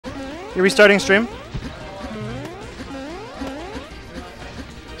You restarting stream?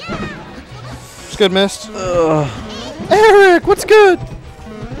 It's good, missed. Eric, what's good?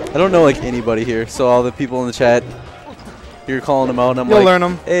 I don't know like anybody here, so all the people in the chat, you're calling them out, and I'm You'll like, learn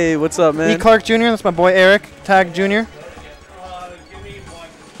them. Hey, what's up, man? E. Clark Jr. That's my boy Eric. Tag Jr.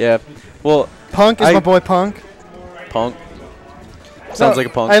 Yeah. Well, Punk is my boy Punk. Punk. Sounds like a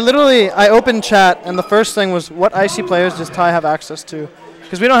punk. I opened chat, and the first thing was, what IC players does Ty have access to?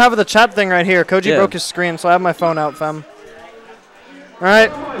 Because we don't have the chat thing right here. Koji broke his screen, so I have my phone out, fam. All right?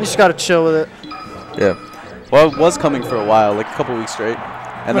 You just got to chill with it. Yeah. Well, I was coming for a while, like a couple weeks straight.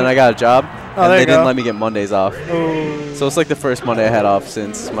 And then I got a job, and they didn't let me get Mondays off. Ooh. So it's like the first Monday I had off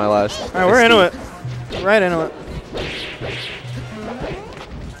since my last. All right, we're into it. Right into it.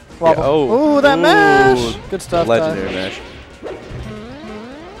 Wobble. Yeah, oh. Ooh, that mash. Good stuff, Legendary mash.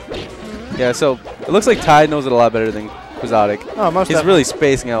 Yeah, so it looks like Ty knows it a lot better than Quixotic. Oh, most He's really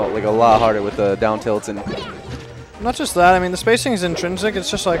spacing out like a lot harder with the down tilts and. Not just that. I mean, the spacing is intrinsic. It's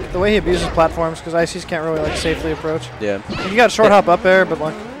just like the way he abuses platforms because ICs can't really like safely approach. Yeah. Like, you got short hop up air, but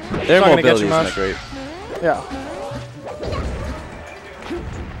like their mobility is not great. Yeah.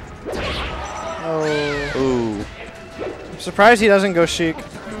 Oh. Ooh. I'm surprised he doesn't go Sheik.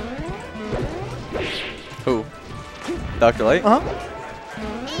 Who? Dr. Light?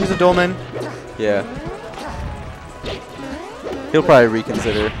 He's a dolman. Yeah. He'll probably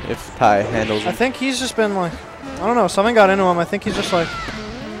reconsider if Ty handles him. I think he's just been like, I don't know, something got into him. I think he's just like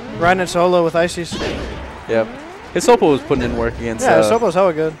riding it solo with Ices. Yep. His Sopo was putting in work against. Yeah, his Sopo's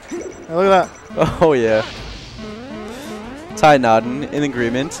hella good. Hey, look at that. Oh, yeah. Ty nodding in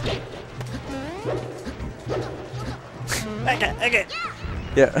agreement. Okay.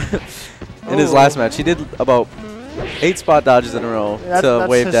 Yeah. In his last match, he did about 8 spot dodges in a row to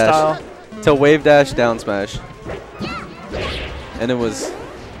wave dash. Style. To wave dash down smash. And it was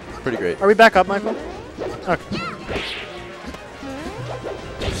pretty great. Are we back up, Michael? Okay.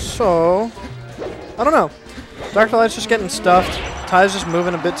 So, I don't know. Dr. Light's just getting stuffed. Ty's just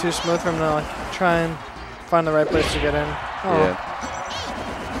moving a bit too smooth for him to like try and find the right place to get in. Oh. Yeah.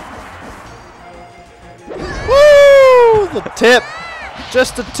 Woo! The tip.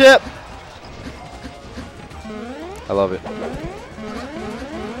 Just a tip. I love it.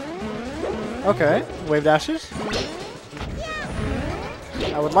 Okay. Wave dashes.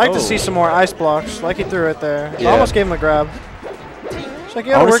 I would like to see some more ice blocks, like he threw it there. Yeah. I almost gave him a grab. It's like,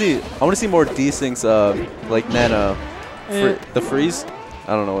 I want to see more desyncs, like Nana, Yeah. the freeze. I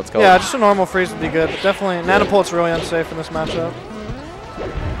don't know what's called. Yeah, just a normal freeze would be good. But definitely, Nana Pult's really unsafe in this matchup.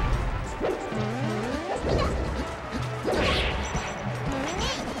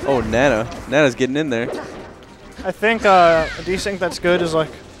 Oh, Nana's getting in there. I think a desync that's good is like,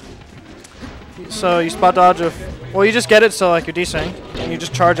 so you spot dodge well, you just get it so like you're desync, and you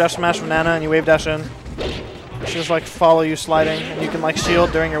just charge F smash from Nana and you wave dash in. She just like follow you sliding, and you can like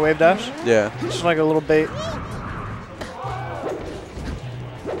shield during your wave dash. Yeah. It's just like a little bait.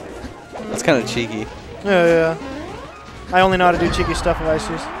 It's kind of cheeky. Yeah. I only know how to do cheeky stuff with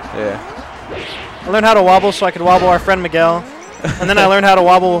ICs. Yeah. I learned how to wobble so I could wobble our friend Miguel, and then I learned how to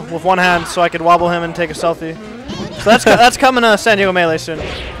wobble with one hand so I could wobble him and take a selfie. So that's coming to San Diego Melee soon.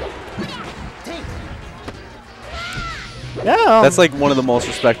 Yeah. That's like one of the most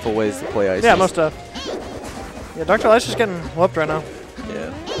respectful ways to play ice. Yeah, most of. Yeah, Dr. Light's just getting whooped right now.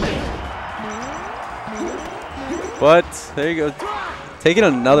 Yeah. But there you go. Taking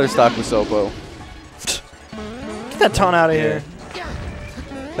another stock with Sopo. Get that tone out of here.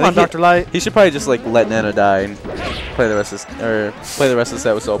 Come on, Dr. Light. He should probably just like let Nana die and play the rest of the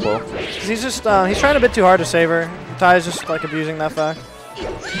set with Sopo. He's just he's trying a bit too hard to save her. Ty is just like abusing that fact.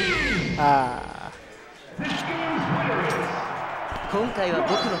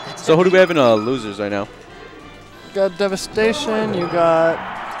 So who do we have in losers right now? You got Devastation, you got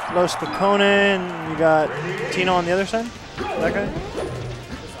Los Piconin, you got Tino on the other side. That guy?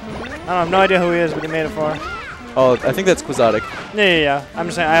 I have no idea who he is, but he made it far. Oh, I think that's Quixotic. Yeah. I'm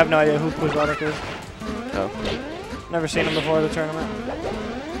just saying, I have no idea who Quixotic is. Oh. Never seen him before the tournament.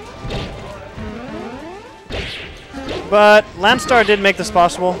 But Landstar did make this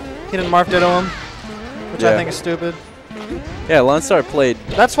possible. He didn't Marf Ditto him, which I think is stupid. Yeah, Landstar played.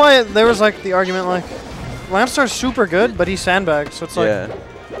 That's why there was like the argument like, Landstar's super good, but he's sandbagged. So it's like,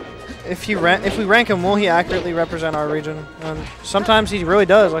 if we rank him, will he accurately represent our region? And sometimes he really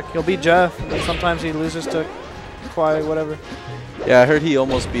does. Like he'll beat Jeff, and sometimes he loses to Kwai, whatever. Yeah, I heard he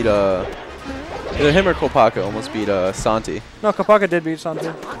almost beat either him or Kopaka almost beat Santi. No, Kopaka did beat Santi.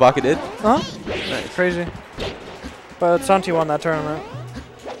 Kopaka did? Nice. Crazy. But Santi won that tournament.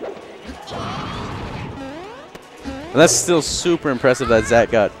 And that's still super impressive that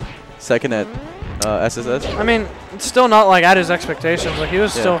Zach got second at SSS. I mean, it's still not like at his expectations. Like he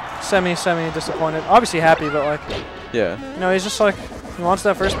was still semi disappointed. Obviously happy, but like you know, he's just like he wants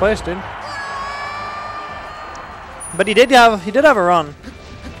that first place, dude. But he did have a run.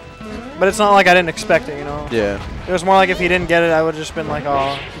 But it's not like I didn't expect it, you know. Yeah. It was more like if he didn't get it, I would have just been like,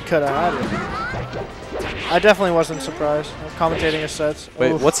 oh, he could have had it. I definitely wasn't surprised. Commentating his sets.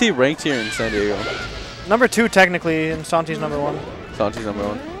 Wait, Oof. what's he ranked here in San Diego? Number 2 technically, and Santi's number 1. Santi's number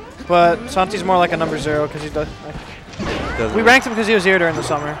 1. But Santi's more like a number 0 because he does. Like, we ranked him because he was here during the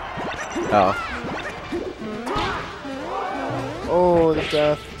summer. Oh. Oh, the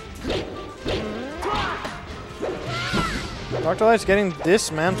death. Dr. Light's getting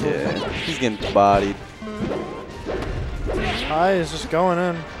dismantled. Yeah, he's getting bodied. Ty is just going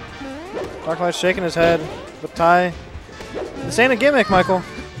in. Dr. Light's shaking his head. But Ty, this ain't a gimmick, Michael.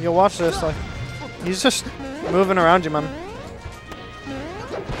 You'll watch this. Like, he's just moving around you, man.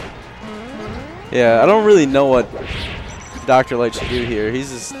 Yeah, I don't really know what Dr. Light should do here.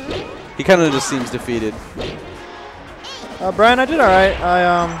 He kind of just seems defeated. Brian, I did all right.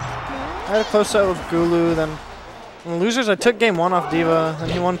 I had a close set with Gulu, then. In the losers, I took game 1 off Diva,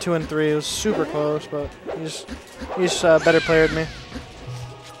 and he won 2 and 3. It was super close, but he's a better player than me.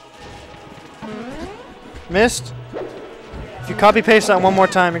 Missed. If you copy paste that one more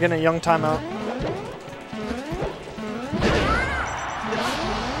time, you're getting a young timeout.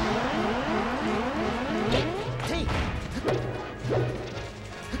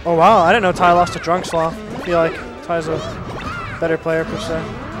 Oh wow, I didn't know Ty lost to Drunk Sloth. I feel like Ty's a better player per se.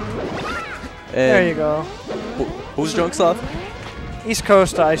 And there you go. Who's Drunk Sloth? East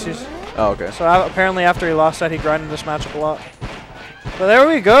Coast to Ices. Oh, okay. So apparently after he lost that, he grinded this matchup a lot. But there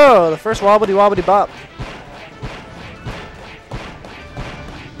we go. The first wobbly wobbly bop.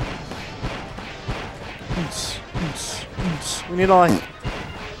 We need to like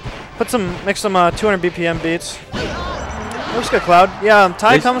mix some 200 BPM beats. Looks good, Cloud. Yeah,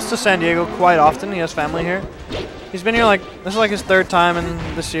 Ty comes to San Diego quite often. He has family here. He's been here like this is like his 3rd time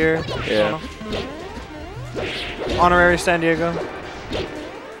in this year. Yeah. Honorary San Diego.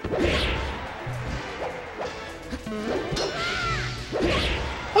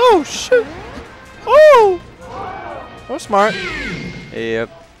 Oh shoot! Oh! Oh, smart. Yep.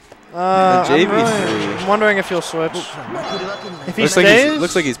 I'm wondering if he'll switch. If he stays,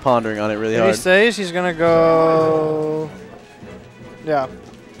 looks like he's pondering on it really hard. If he stays, he's gonna go. Yeah.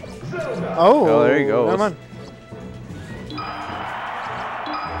 Oh, there you go. Never mind.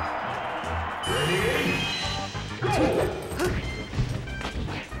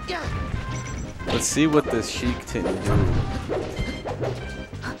 Let's see what this Sheik can do.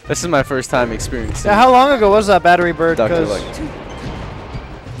 This is my first time experiencing. Yeah, how long ago was that Battery Bird? Dr. Because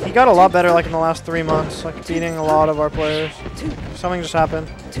he got a lot better like in the last 3 months, like beating a lot of our players. Something just happened.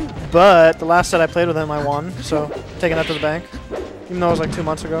 But the last set I played with him, I won, so taking that to the bank. Even though it was like 2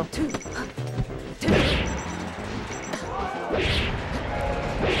 months ago.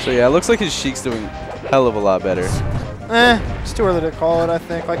 So yeah, it looks like his Sheik's doing hell of a lot better. It's too early to call it, I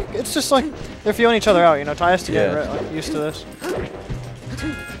think. Like, it's just like they're feeling each other out, you know. Ty has to get like, used to this.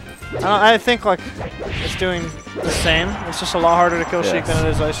 I think like it's doing the same. It's just a lot harder to kill Sheik than it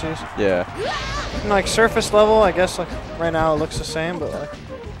is Ices. Yeah. And, like surface level, I guess like right now it looks the same, but like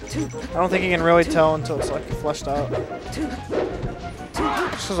I don't think you can really tell until it's like fleshed out.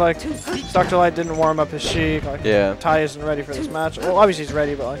 This is like Dr. Light didn't warm up his Sheik. Like Ty isn't ready for this match. Well, obviously he's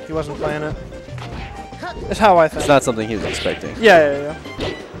ready, but like he wasn't playing it. It's how I think. It's not something he was expecting. Yeah.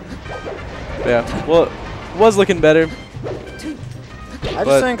 Yeah. Well, it was looking better. I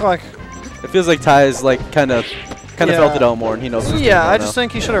just think like it feels like Ty is like kind of felt it out more, and he knows. Yeah, I just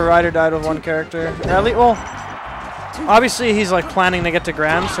think he should have ride or died with one character. Or at least, well, obviously he's like planning to get to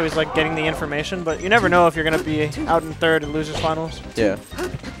Grand, so he's like getting the information. But you never know if you're gonna be out in 3rd in losers finals. Yeah.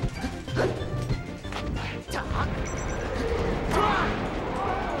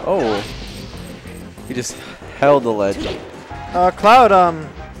 Oh. He just held the ledge. Cloud,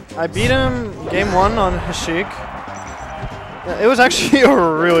 I beat him game 1 on his Sheik. It was actually a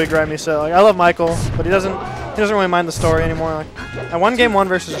really grimy set. Like, I love Michael, but he doesn't really mind the story anymore. Like, I won game 1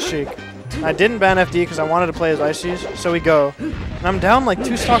 versus a Sheik. I didn't ban FD because I wanted to play as Ices, so we go. And I'm down like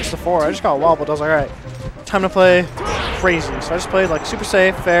 2 stocks to 4. I just got wobbled. I was like, all right, time to play crazy. So I just played like super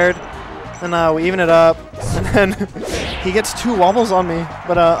safe, fared, and we even it up. And then he gets 2 wobbles on me,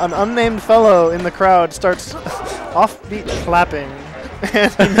 but an unnamed fellow in the crowd starts offbeat clapping.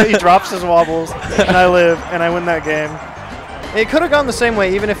 And he drops his wobbles, and I live, and I win that game. It could have gone the same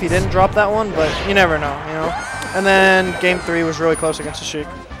way even if he didn't drop that one, but you never know, you know? And then game 3 was really close against the Sheik.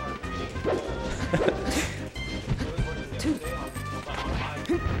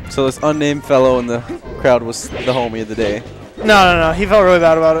 So this unnamed fellow in the crowd was the homie of the day. No. He felt really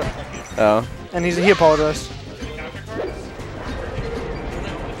bad about it. Oh. And he apologized.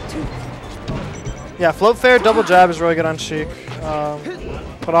 Yeah, float fair, double jab is really good on Sheik.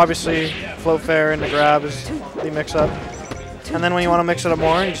 But obviously, float fair and the grab is the mix-up. And then when you want to mix it up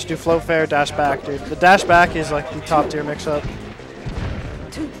more, you just do float fair, dash back, dude. The dash back is like the top-tier mix-up.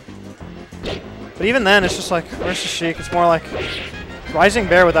 But even then, it's just like, versus Sheik, it's more like rising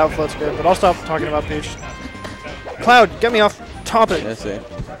bear without float's good. But I'll stop talking about Peach. Cloud, get me off topic. I see.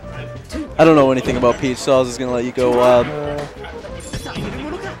 I don't know anything about Peach, so I was just going to let you go wild.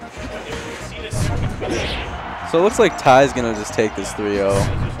 So it looks like Ty's going to just take this 3-0.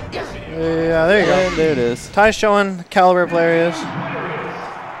 Yeah, there you go. And there it is. Ty's showing the caliber player he is.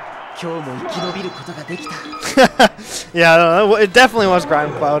 Yeah, it definitely was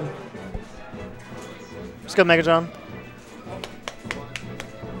grind Cloud. Let's go, Mega John.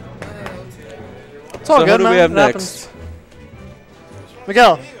 It's all good, man. So who do we have next?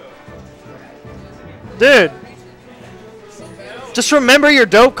 Miguel. Dude. Just remember your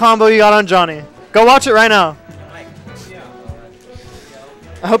dope combo you got on Johnny. Go watch it right now.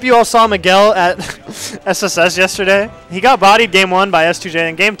 I hope you all saw Miguel at SSS yesterday. He got bodied game 1 by S2J.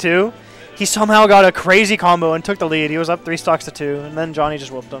 In game 2, he somehow got a crazy combo and took the lead. He was up 3 stocks to 2, and then Johnny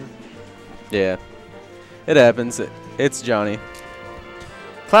just whooped him. Yeah. It happens. It's Johnny.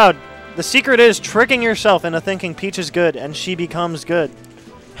 Cloud, the secret is tricking yourself into thinking Peach is good, and she becomes good.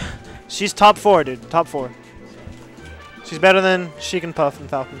 She's top 4, dude. Top 4. She's better than Sheik and Puff and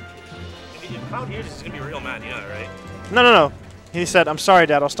Falcon. If Cloud hears this, he's going to be real mad, you know, right? No. He said, I'm sorry,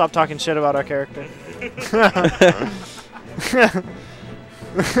 Dad. I'll stop talking shit about our character. Oh,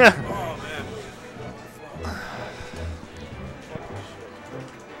 man.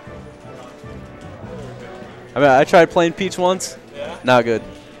 I mean, I tried playing Peach once. Yeah? Not good.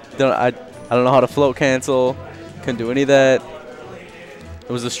 I don't know how to float cancel. Couldn't do any of that. It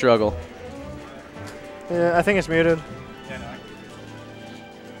was a struggle. Yeah, I think it's muted.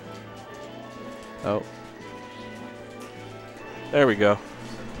 Oh. There we go.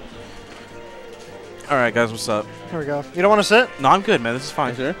 All right, guys, what's up? Here we go. You don't want to sit? No, I'm good, man. This is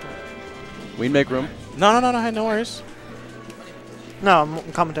fine. Sure. We can make room. No, no worries. No, I'm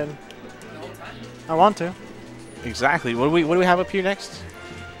commentating. I want to. Exactly. What do we have up here next?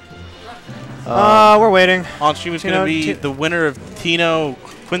 We're waiting. On stream is going to be the winner of Tino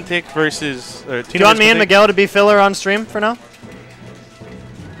Quintic versus. Do you want me and Miguel to be filler on stream for now?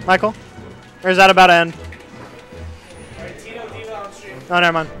 Michael? Or is that about to end? Tino, Diva on stream. Oh,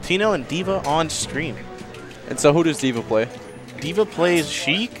 never mind. Tino and Diva on stream. And so who does Diva play? Diva plays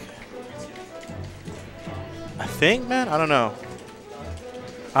Sheik. I think, man. I don't know.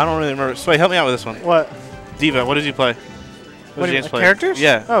 I don't really remember. Sway, help me out with this one. What? Diva, what does he play? What do you, play? Characters?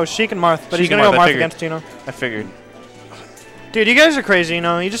 Yeah. Oh, Sheik and Marth. But Sheik he's going to and go Marth, Marth against Tino. I figured. Dude, you guys are crazy, you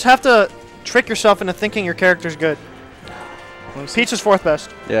know. You just have to trick yourself into thinking your character's good. Peach is 4th best.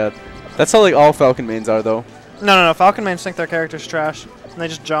 Yeah. That's how like all Falcon mains are, though. No. Falcon mains think their character's trash. And they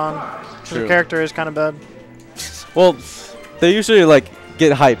just John. Because their character is kind of bad. Well, they usually like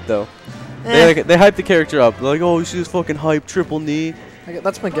get hyped, though. They hype the character up. They're like, oh, you see this fucking hype, triple knee.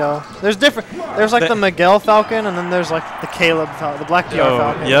 That's Miguel. There's different. There's like the Miguel Falcon, and then there's like the Caleb Falcon, the Black PR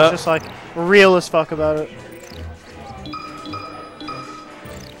Falcon. Yep. It's just like real as fuck about it.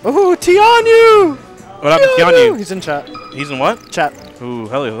 Ooh, Tianyu! What happened to Tianyu? He's in chat. He's in what? Chat. Ooh,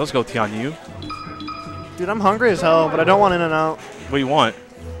 hell yeah. Let's go, Tianyu. Dude, I'm hungry as hell, but I don't want In-N-Out. What do you want?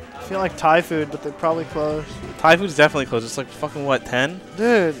 I feel like Thai food, but they're probably closed. Thai food's definitely closed. It's like fucking what, 10?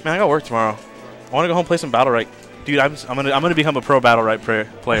 Dude. Man, I got work tomorrow. I want to go home and play some Battle Right. Dude, I'm gonna become a pro Battle Right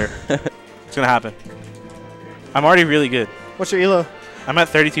player. It's gonna happen. I'm already really good. What's your elo? I'm at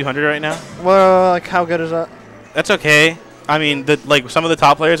 3,200 right now. Well, like how good is that? That's okay. I mean, like some of the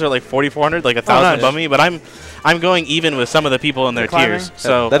top players are like 4,400, like 1,000 nice. above me. But I'm going even with some of the people in their tiers.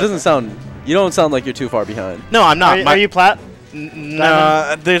 So that doesn't sound. You don't sound like you're too far behind. No, I'm not. Are you plat?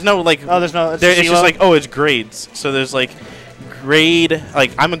 No, there's no like. Oh, there's no. It's just like it's grades. So there's like grade.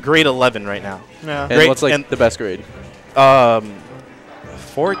 Like I'm a grade 11 right now. Yeah. And what's like the best grade? 14,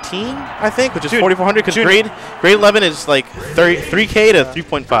 I think, which is 4,400. Because grade 11 is like 3K to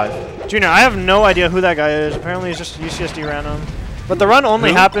 3.5. Junior, I have no idea who that guy is. Apparently, he's just UCSD random. But the run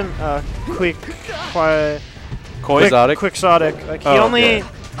only happened. Quixotic. Like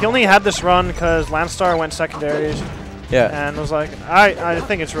he only had this run because Landstar went secondaries. Yeah. And was like, I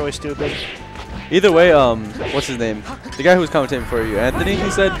think it's really stupid. Either way, what's his name? The guy who was commentating for you, Anthony. He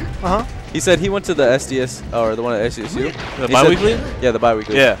said. He said he went to the SDS or the one at SDSU. The bi-weekly? Yeah, the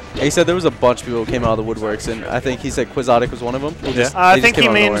bi-weekly. Yeah. And he said there was a bunch of people who came out of the woodworks, and I think he said Quixotic was one of them. Yeah. I think he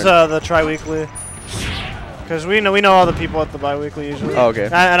means the tri-weekly. Because we know all the people at the bi-weekly usually. Oh, okay.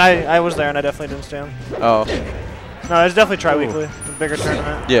 And I was there, and I definitely didn't stand. Oh. No, it's definitely tri-weekly. A bigger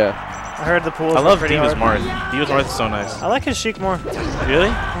tournament. Yeah. I heard the pools. I love pretty Divas hard. Marth. Divas Marth is so nice. I like his Sheik more. Really?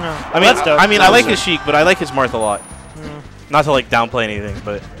 No. I mean, I like his Sheik, but I like his Marth a lot. Not to like downplay anything,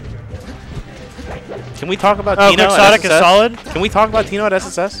 but can we talk about Tino at Quixotic SSS? is solid. Can we talk about Tino at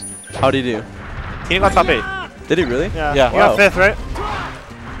SSS? How'd he do? Tino got top 8. Did he really? Yeah. Yeah. He got 5th, right?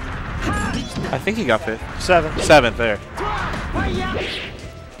 I think he got 5th. 7th. 7th there.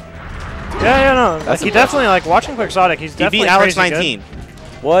 Yeah, no. Like, That's he definitely, like, watching Quixotic, he's He definitely beat Alex crazy 19. good.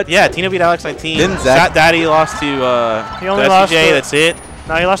 What? Yeah, Tino beat Alex 19. Didn't Sat Daddy lost to He only to lost SCJ, to- that's it.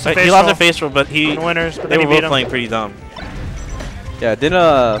 No, he lost to He lost to Facial, but he in winners, but they then were he beat both him. playing pretty dumb. Yeah.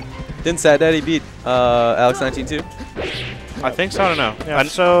 Didn't Sat Daddy beat Alex 19 too? I think so. I don't know. Yeah,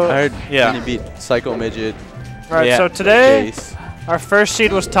 so I heard. Yeah. He beat Psycho Midget. right, yeah. so today Jace. our first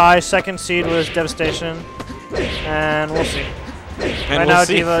seed was Ty, second seed was Devastation, and we'll see. And right we'll now,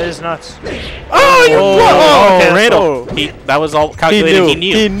 see. Diva is nuts. Oh, you Oh, okay, Randall. That was all calculated. He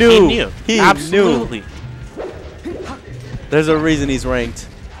knew. He knew. He knew. Absolutely. There's a reason he's ranked.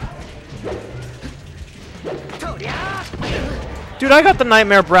 Dude, I got the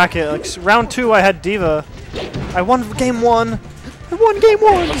nightmare bracket. Like round 2, I had Diva. I won game 1. I won game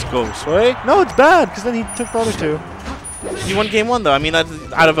 1. Let's go, Sway. No, it's bad because then he took the other 2. You won game 1 though. I mean, that's,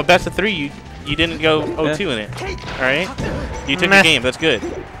 out of a best of 3, you didn't go 0-2 in it. All right. You took Meh. the game. That's good.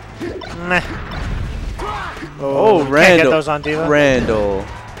 Meh. Oh, Can't Randall. get those on Diva. Randall.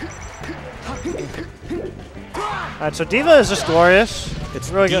 Alright, so Diva is just glorious. It's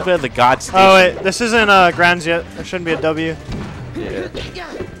really Diva, good. the God Station. Oh wait, this isn't Grands yet. There shouldn't be a W. Yeah.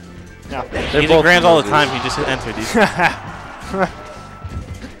 Yeah. He's in Grands all the time. He just entered these.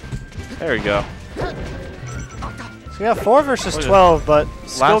 There we go. So we have 4 versus What is it? 12, but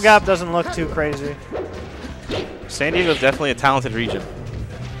skill Last- gap doesn't look too crazy. San Diego's definitely a talented region.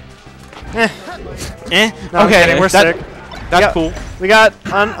 Eh. Eh? No, I'm kidding, we're sick. That's cool. We got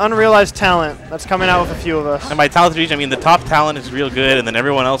unrealized talent that's coming out with a few of us. And by talented region, I mean the top talent is real good, and then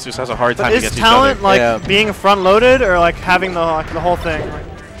everyone else just has a hard time But is against talent each like Yeah. being front loaded or like having the whole thing?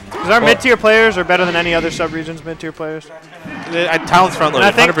 Because our mid-tier players are better than any other sub-regions mid-tier players. other. Talent's front loaded,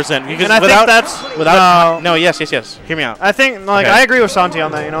 And I think- 100%. Because and I without, think that's without no, yes. Hear me out. I think like Okay. I agree with Santi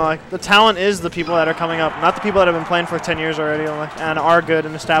on that. You know, like the talent is the people that are coming up, not the people that have been playing for 10 years already, like, and are good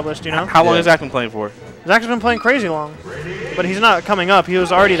and established. You know, How long Yeah. has Zach been playing for? Zach's been playing crazy long, but he's not coming up. He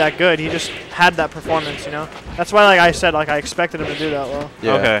was already that good. He just had that performance. You know, that's why like I said like I expected him to do that well.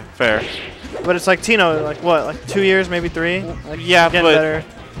 Yeah. Okay, fair. But it's like Tino, like what, like 2 years, maybe 3. Like, Yeah, getting but- better.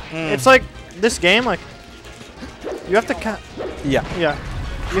 It's like this game, like you have to Yeah.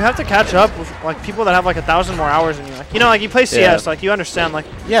 you have to catch up with like people that have like 1,000 more hours than you. Like, you know, like you play CS, like you understand. Like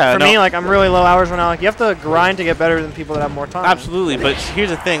Yeah, for no. me, like I'm really low hours right now. Like you have to grind to get better than people that have more time. Absolutely, but here's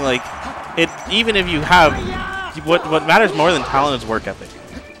the thing: like, even if you have, what matters more than talent is work ethic.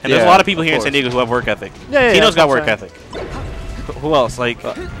 And there's a Yeah, lot of people here in of San Diego who have work ethic. Yeah, Tino's that's got what work I'm ethic. Who else? Like,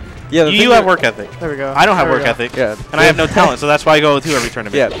 Yeah. the you thing have that- work ethic. There we go. I don't have There we work go. ethic. Yeah. And I have no talent, so that's why I go to every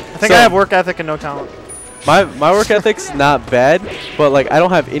tournament. Yeah. I think I have work ethic and no talent. My work ethic's not bad, but like I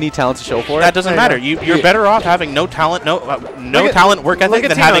don't have any talent to show for it. That doesn't There you matter. You're Yeah. better off having no talent, no at- talent work ethic look at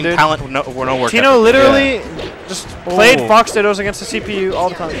than Tino, having dude. talent no work Tino ethic. literally just played Oh. Fox Dittos against the CPU all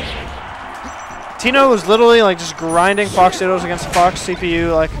the time. Tino was literally like just grinding Fox Dittos against the Fox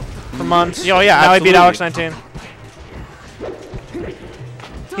CPU like for months. Oh, yeah, now he beat Alex absolutely. 19.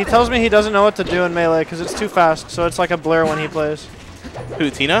 He tells me he doesn't know what to do in Melee because it's too fast, so it's like a blur when he plays. Who,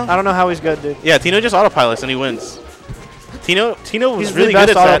 Tino? I don't know how he's good, dude. Yeah, Tino just autopilots and he wins. Tino was He's really the good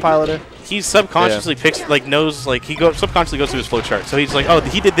best at that. autopiloter. He subconsciously picks, like, knows, like, subconsciously goes through his flow chart. So he's like, oh,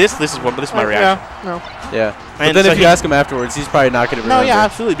 he did this. This is my reaction. Yeah, no. Yeah. But And then so if you ask him afterwards, he's probably not going to No, remember. yeah,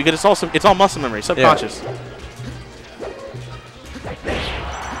 absolutely, because it's all muscle memory, subconscious.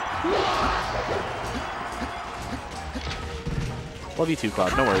 Love you too,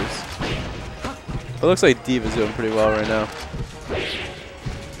 Cloud. No worries. It looks like Diva's doing pretty well right now.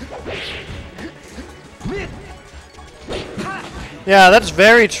 Yeah, that's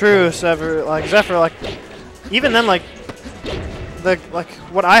very true, Zephyr. Like, even then, like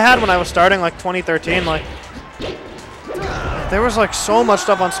what I had when I was starting, like 2013, like there was like so much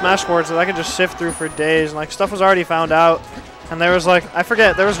stuff on Smash boards that I could just sift through for days, and like stuff was already found out. And there was like, I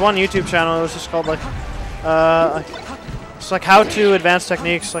forget, there was one YouTube channel. It was just called like It's like how to advanced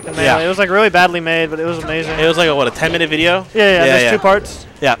techniques, like in Melee. Yeah. It was like really badly made, but it was amazing. It was like a 10-minute video. Yeah, there's 2 parts.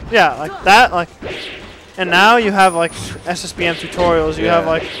 Yeah. Yeah, like that, like. And now you have like SSBM tutorials. You have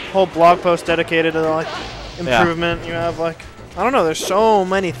like whole blog posts dedicated to like improvement. You have like, I don't know. There's so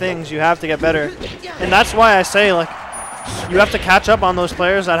many things you have to get better, and that's why I say like you have to catch up on those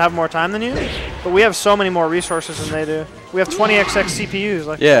players that have more time than you. But we have so many more resources than they do. We have 20xx CPUs.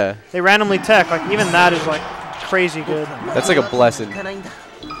 Like they randomly tech. Like even that is like crazy good. That's like a blessing.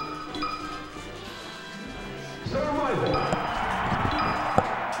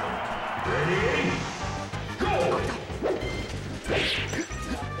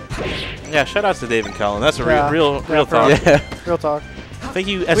 Yeah, shout outs to Dave and Kellen. That's a real talk. Yeah. Real talk. Thank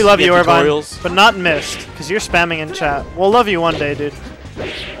you, We love you, Irvine, tutorials. but not missed, because you're spamming in chat. We'll love you one day, dude.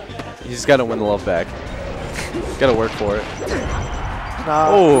 You just gotta win the love back. Gotta work for it.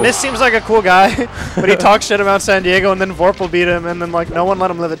 Nah, Mist seems like a cool guy, but he talks shit about San Diego, and then Vorpal beat him, and then like no one let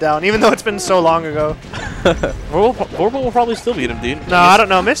him live it down, even though it's been so long ago. Vorpal will probably still beat him, dude. No, I don't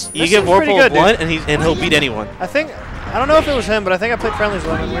know. Mist You give Vorpal a blunt, and he'll beat anyone. I don't know if it was him, but I think I played friendlies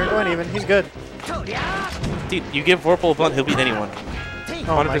with him, and we were going even. He's good. Dude, you give Vorpal a blunt, he'll beat anyone.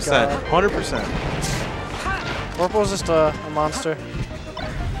 100%. 100%. Vorpal's just a monster.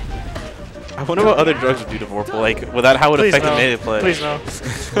 I wonder what other drugs would do to Vorpal, like, without how it would affect the melee play. Please no.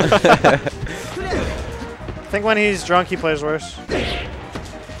 I think when he's drunk, he plays worse.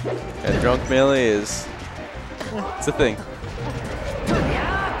 Yeah, drunk melee is... It's a thing.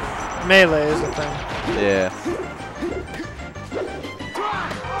 Melee is a thing. Yeah.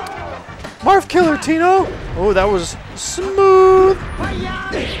 Marv Killer, Tino! Oh, that was smooth!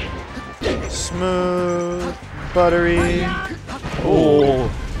 Smooth. Buttery. Oh,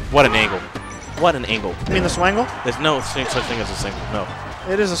 what an angle. What an angle. You mean the swangle? There's no such thing as a single. No.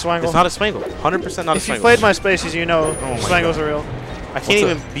 It is a swangle. It's not a swangle. 100% not a swangle. If you played my spaces, you know swangles are real. I can't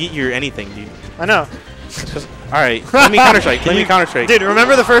even beat your anything, dude. I know. Alright, let me Counter-Strike. Let me Counter-Strike. Dude,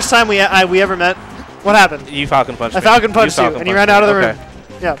 remember the first time we ever met? What happened? You Falcon punched me. I Falcon punched you, and you ran out of the room.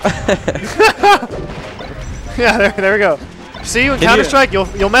 Yeah. Yeah, there we go. See you in Counter-Strike,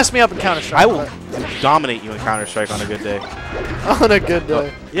 you'll mess me up in Counter-Strike. I will dominate you in Counter-Strike on a good day. On a good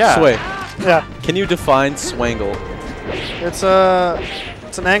day. Yeah. Sway. Yeah. Can you define swangle? It's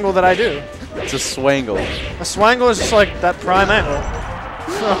an angle that I do. It's a swangle. A swangle is just like that prime angle.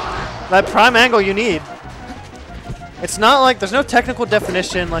 That prime angle you need. It's not like there's no technical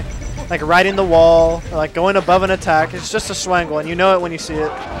definition like riding the wall or like going above an attack. It's just a swangle, and you know it when you see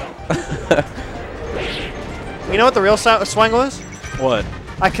it. You know what the real swangle is? What?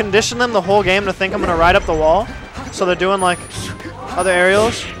 I condition them the whole game to think I'm gonna ride up the wall, so they're doing like other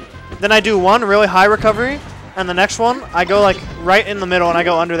aerials. Then I do one really high recovery, and the next one I go like right in the middle and I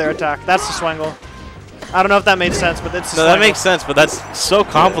go under their attack. That's the swangle. I don't know if that made sense, but it's. No, that makes sense, but that's so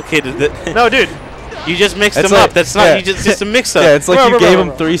complicated that. No, dude. You just mixed them like, up. That's not. You just a mix up. Yeah, it's like you gave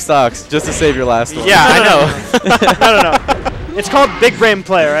him 3 stocks just to save your last one. Yeah, I know. No. It's called big brain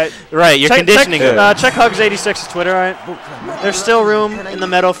play, right? Right. You're conditioning. Check Hugs86's Twitter, all right? There's still room in the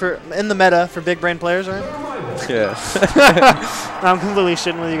meta for big brain players, all right? Yeah. I'm completely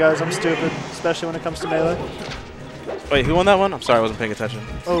shitting with you guys. I'm stupid, especially when it comes to melee. Wait, who won that one? I'm sorry, I wasn't paying attention.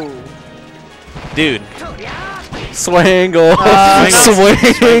 Oh. Dude. Swangle.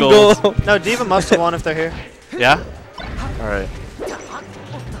 Swangle. No, Diva must have won if they're here. Yeah? All right.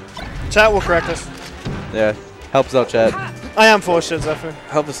 Chat will correct us. Yeah. Helps out, chat. I am full of shit, Zephyr.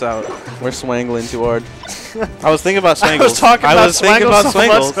 Help us out. We're swangling too hard. I was thinking about Swangles. I was talking about Swangles so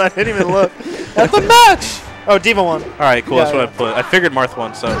much, but I didn't even look at the match. Oh, Diva won. All right, cool. Yeah, That's what I put. I figured Marth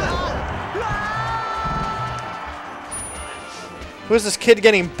won, so. Who's this kid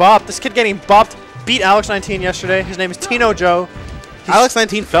getting bopped? This kid getting bopped beat Alex19 yesterday. His name is Tino Joe.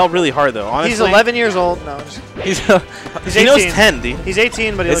 Alex19 fell really hard, though, honestly. He's 11 years old. No, He's Tino's 18. 10, dude. He's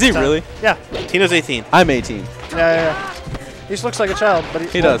 18, but he Is looks he 10. really? Yeah. Tino's 18. I'm 18. Yeah. He just looks like a child, but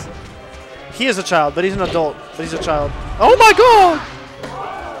He does. He is a child, but he's an adult. But he's a child. Oh my god!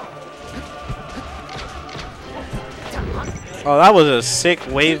 Oh, that was a sick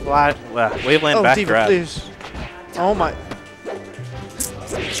waveland back Diva, grab. please. Oh my.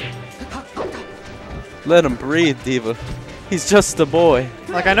 Let him breathe, Diva. He's just a boy.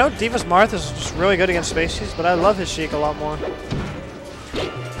 Like, I know Diva's Marth is just really good against Spacies, but I love his Sheik a lot more.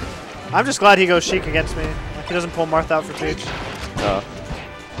 I'm just glad he goes Sheik against me. Like, he doesn't pull Marth out for Peach.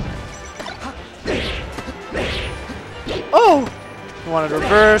 Oh! He wanted to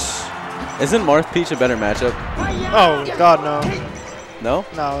reverse. Isn't Marth Peach a better matchup? Oh, God, no. No?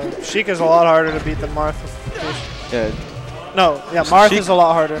 No, Sheik is a lot harder to beat than Marth with Peach. Yeah. No, yeah, Marth Sheik- is a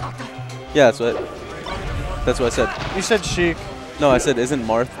lot harder. Yeah, that's what. That's what I said. You said Sheik. No, I said isn't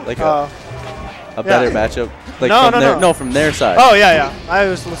Marth like Oh. a better matchup? Like No, from no. No, from their side. Oh, yeah. I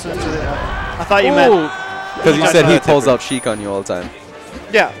was listening to it. I thought you meant... Because you said he pulls out Sheik on you all the time.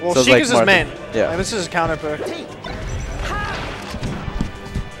 Yeah, well, So Sheik like is his main. Yeah. Like, this is his counter pick.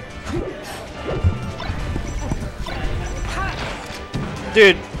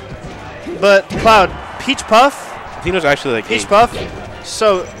 Dude, but Cloud, Peach Puff? Tino's actually like Peach 8. Puff?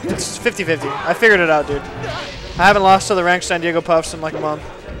 So, it's 50-50. I figured it out, dude. I haven't lost to the ranked San Diego Puffs in like a month.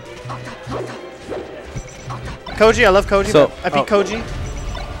 Koji, I love Koji. So, I beat Koji.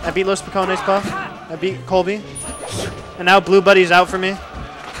 I beat Los Picones Puff. I beat Colby. And now Blue Buddy's out for me.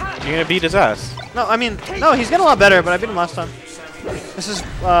 You're going to beat his ass. No, I mean, no, he's getting a lot better, but I beat him last time. This is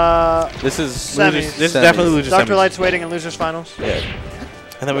semis. This is definitely losers Dr. semis. Light's waiting in losers finals. Yeah.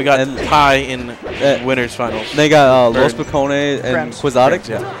 And then we got Pi in winners finals. They got Los Picone and Grams. Quixotic.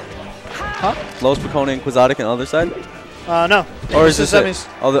 Yeah. Huh? Los Picone and Quixotic on the other side? No. Or is This this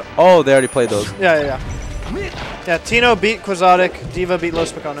semis. Oh, they already played those. Yeah. Yeah, Tino beat Quixotic. Diva beat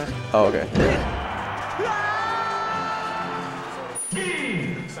Los Picone. Oh, okay.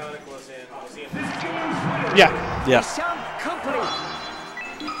 Yeah.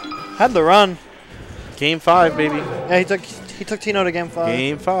 Had the run. Game 5, baby. Yeah, he took Tino to game 5.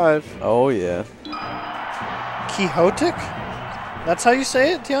 Game 5. Oh, yeah. Quixotic? That's how you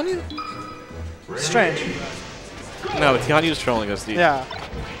say it, Tianyu? Strange. No, Tianyu's trolling us, dude. Yeah.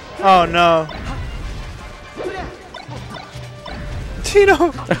 Oh, no.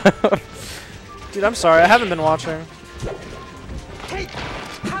 Tino! Dude, I'm sorry. I haven't been watching.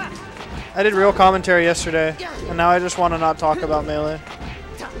 I did real commentary yesterday, and now I just want to not talk about Melee.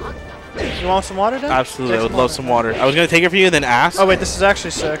 You want some water, Dan? Absolutely. I Take would love some water. I was going to take it for you and then ask. Oh, wait. This is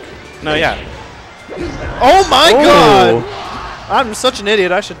actually sick. No, yeah. Oh, my God! I'm such an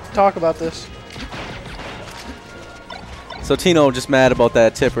idiot. I should talk about this. So Tino just mad about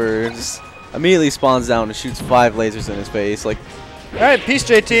that tipper. Just immediately spawns down and shoots 5 lasers in his face. Like, All right, peace,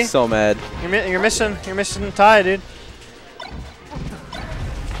 JT. so mad. You're missing Ty, dude.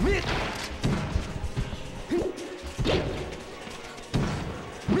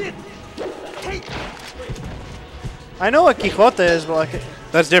 I know what Quixote is, but like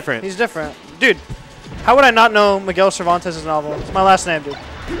That's different. he's different, dude. How would I not know Miguel Cervantes' novel? It's my last name, dude.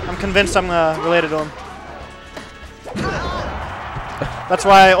 I'm convinced I'm related to him. That's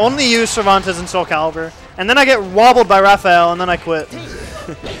why I only use Cervantes in Soul Calibur, and then I get wobbled by Raphael, and then I quit.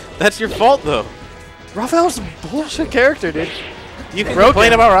 That's your fault, though. Raphael's a bullshit character, dude. You can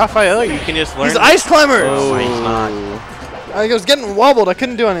complain about Raphael, or you can just learn. He's Ice Climber. Oh, he's not. I was getting wobbled. I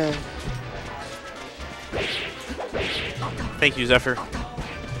couldn't do anything. Thank you, Zephyr.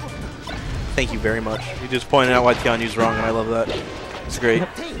 Thank you very much. You just pointed out why Tianyu's wrong, and I love that. It's great.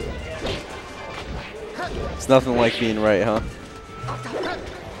 It's nothing like being right, huh?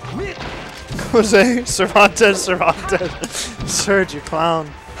 Jose, Cervantes. Serge, you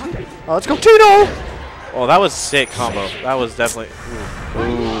clown. Oh, let's go, Tino! Oh, that was sick combo. That was definitely.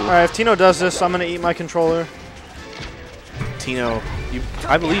 Alright, if Tino does this, I'm going to eat my controller. Tino,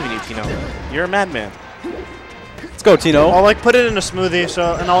 I believe in you, Tino. You're a madman. Let's go, Tino. I'll like put it in a smoothie,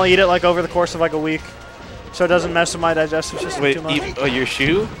 and I'll eat it like over the course of like a week, so it doesn't mess with my digestive system Wait, too much. eat your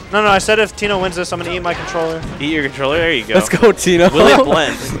shoe? No, I said if Tino wins this, I'm gonna eat my controller. Eat your controller? There you go. Let's go, Tino. Will it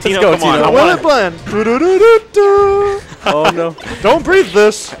blend? Tino, go, come on. Tino. I Will wanna- it blend? Oh, no. Don't breathe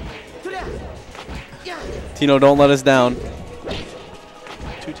this. Tino, don't let us down.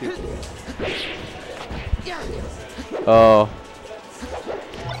 2-2. Oh.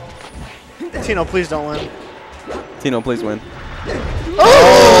 Tino, please don't win. Tino, please win.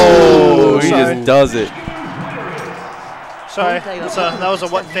 Oh! He Sorry. just does it. Sorry, that was a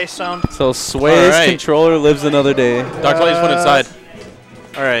what face sound. So Sway's Alright. controller lives another day. Dr. Light just went inside.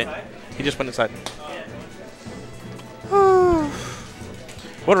 All right. He just went inside.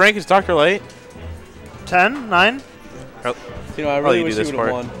 What rank is Dr. Light? 10? 9? Tino, I I'll really let you wish do you this would have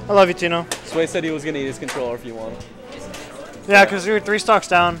part. won. I love you, Tino. Sway said he was going to eat his controller if you won. Yeah, because you were 3 stocks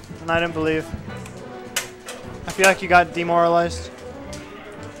down, and I didn't believe. I feel like you got demoralized.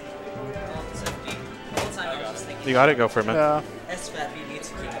 You got it. Go for it, man. Yeah.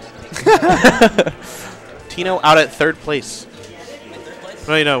 Tino out at 3rd place.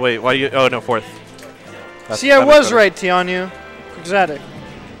 No, wait. Why do you? Oh no, 4th. See, I was right, Tianyu. Exotic. All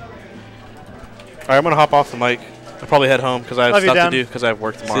right, I'm gonna hop off the mic. I'll probably head home because I have Love you, stuff to Dan. do because I have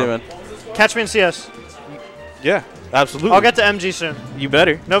work See you, tomorrow. man. Catch me in CS. Yeah, absolutely. I'll get to MG soon. You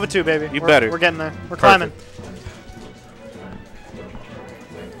better. Nova 2, baby. You We're better. We're getting there. We're Perfect. climbing.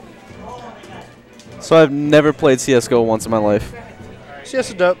 So I've never played CSGO once in my life. CS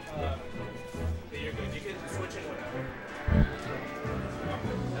is dope.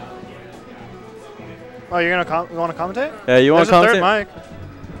 Oh, you want to commentate? Yeah, you want to commentate? commentate?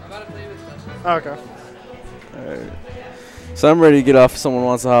 There's a third mic. Oh, okay. Alright. So I'm ready to get off if someone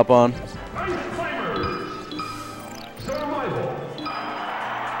wants to hop on.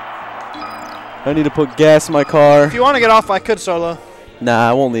 I need to put gas in my car. If you want to get off, I could solo. Nah,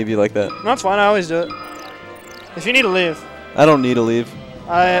 I won't leave you like that. No, that's fine. I always do it. If you need to leave. I don't need to leave.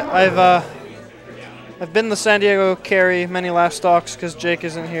 I've been the San Diego carry many last stocks because Jake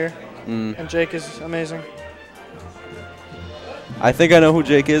isn't here. And Jake is amazing. I think I know who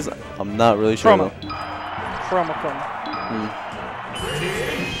Jake is. I'm not really sure. Chroma. Chroma.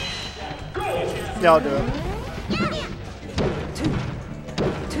 Yeah, I'll do it.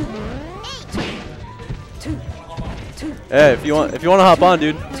 Hey, if you want to hop on,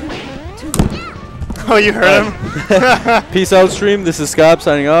 dude. Oh, you heard him. Peace out, stream. This is Scott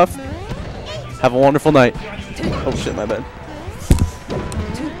signing off. Have a wonderful night. Oh shit, my bad.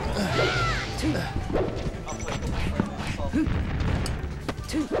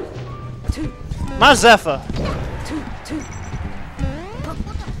 My Zephyr.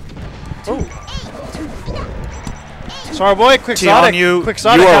 Oh. So our boy Quixotic. You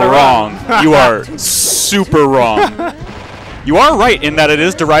are wrong. You are super wrong. You are right in that it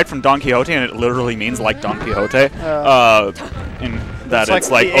is derived from Don Quixote, and it literally means like Don Quixote. In that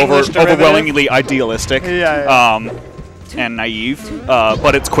it's like overwhelmingly idealistic and naive,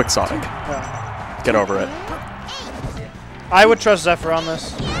 but it's quixotic. Yeah. Get over it. I would trust Zephyr on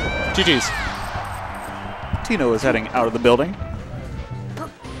this. GG's. Tino is heading out of the building.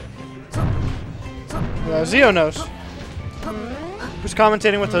 Zio knows. Who's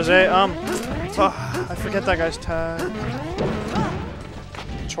commentating with Jose? I forget that guy's tag.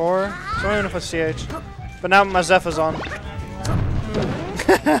 Chor? I don't even know if it's CH. But now my Zephyr's on.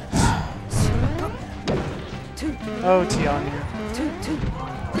 Oh, Tianyu.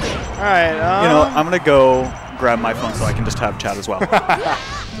 Alright, you know, I'm gonna go grab my phone so I can just have chat as well.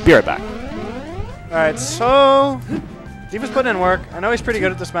 Be right back. Alright, so Diva's putting in work. I know he's pretty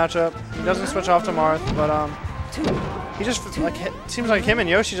good at this matchup. He doesn't switch off to Marth, but he just like seems like him and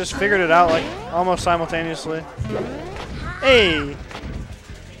Yoshi just figured it out like almost simultaneously. Hey.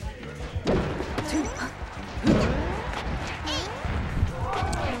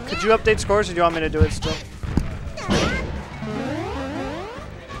 Could you update scores, or do you want me to do it still?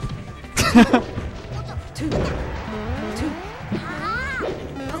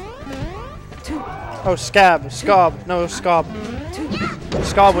 Oh, Scob. No, Scob.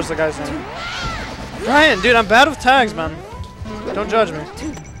 Scob was the guy's name. Ryan, dude, I'm bad with tags, man. Don't judge me.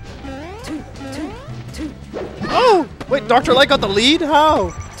 Oh! Wait, Dr. Light got the lead? How?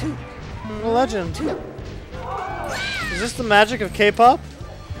 What a legend. Is this the magic of K-pop?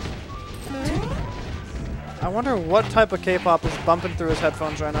 I wonder what type of K-pop is bumping through his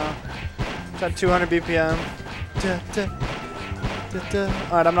headphones right now. It's at 200 BPM.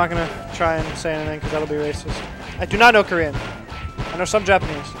 Alright, I'm not gonna try and say anything because that'll be racist. I do not know Korean. I know some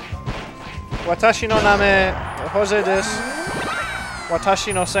Japanese. Watashi no name Jose desu.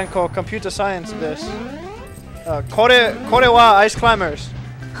 Watashi no senko computer science desu. Kore wa ice climbers.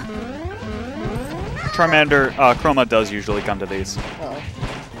 Charmander, Chroma does usually come to these. Uh-oh.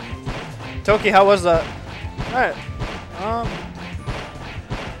 Toki, how was that? Alright.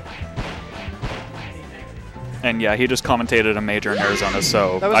 And yeah, he just commentated a major in Arizona,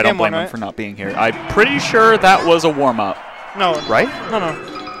 so I game don't blame one, him for not being here. I'm pretty sure that was a warm-up. No. Right? No.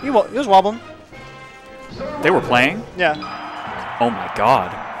 He was wobbling. They were playing? Yeah. Oh my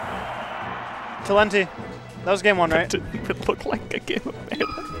god. Talenti. That was game one, right? It didn't even look like a game of Melee.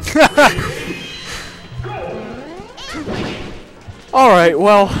 Alright,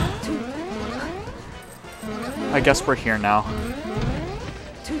 well. I guess we're here now.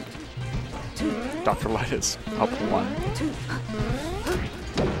 Dr. Light is up 1.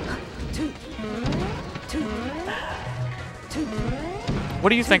 What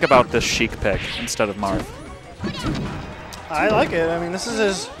do you think about this Sheik pick instead of Marth? I like it. I mean, this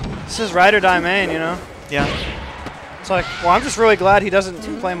is his ride or die main, you know? Yeah. It's like, well, I'm just really glad he doesn't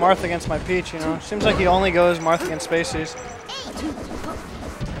play Marth against my Peach, you know? Seems like he only goes Marth against Spaceys.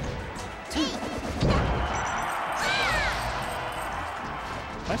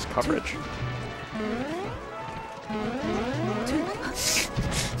 Nice coverage.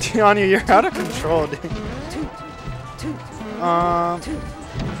 Tianyu, you're out of control, dude.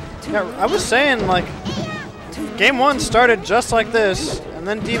 Yeah, I was saying, like, game one started just like this, and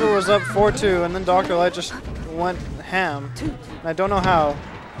then Diva was up 4-2, and then Dr. Light just went ham. And I don't know how.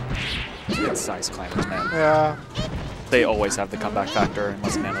 It's Ice Climbers, man. Yeah. They always have the comeback factor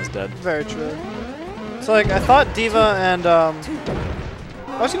unless Nano's dead. Very true. So, like, I thought Diva and, I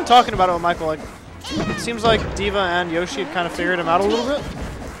was even talking about it with Michael, like, it seems like Diva and Yoshi had kind of figured him out a little bit.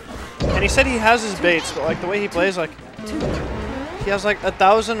 And he said he has his baits, but like the way he plays, like he has like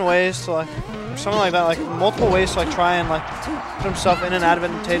 1,000 ways to like, or something like that, like multiple ways to like try and like put himself in an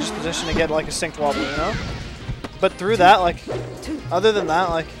advantageous position to get like a synced wobble, you know? But through that, like, other than that,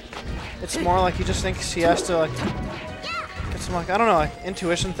 like, it's more like he just thinks he has to like get some like, I don't know, like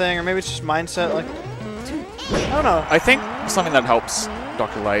intuition thing, or maybe it's just mindset, like, I don't know. I think something that helps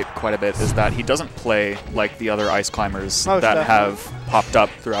Dr. Light quite a bit is that he doesn't play like the other ice climbers that have popped up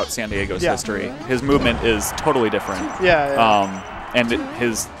throughout San Diego's history. His movement is totally different. And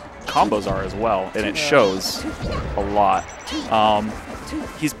his combos are as well, and it shows a lot.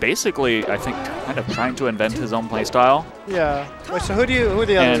 He's basically, I think, kind of trying to invent his own playstyle. Yeah. Wait, so who are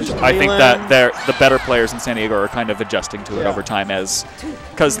the others? And I think that the better players in San Diego are kind of adjusting to it over time, as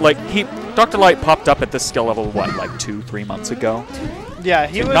because like Dr. Light popped up at this skill level what, like 2-3 months ago. Yeah,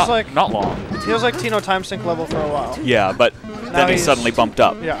 he was not long. He was like Tino time sync level for a while. Yeah, but then he suddenly bumped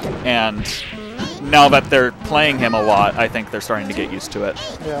up. Yeah. And now that they're playing him a lot, I think they're starting to get used to it.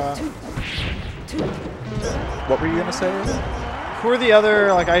 Yeah. What were you gonna say? Who are the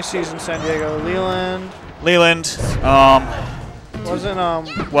other like ICs in San Diego? Leland.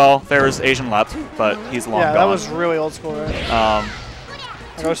 Wasn't Well, there's Asian Lep, but he's long gone. Yeah, that was really old school, right?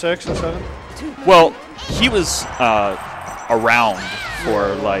 Like 06, 07? Well, he was around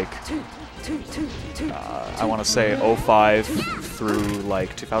for like I want to say 05 through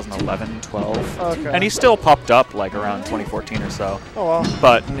like 2011, 12. Okay. And he still popped up like around 2014 or so. Oh well.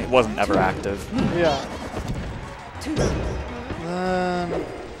 But it wasn't ever active. Yeah. Then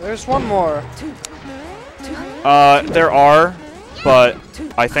there's one more. There are, but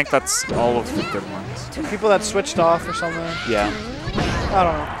I think that's all of the good ones. People that switched off or something. Yeah. I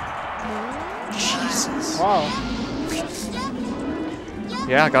don't know. Jesus. Wow.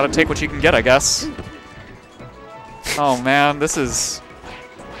 Yeah, gotta take what you can get, I guess. Oh man, this is...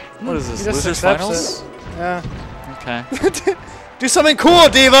 What is this, He just Losers accepts Finals? it. Yeah. Okay. Do something cool,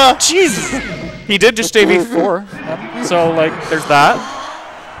 Diva! Jesus! He did just JV4, so like, there's that.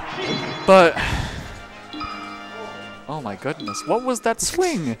 But... Oh my goodness, what was that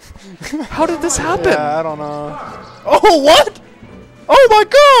swing? How did this happen? Yeah, I don't know. Oh, what? Oh my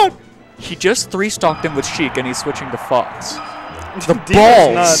god! He just 3-stocked him with Sheik and he's switching to Fox. The Diva's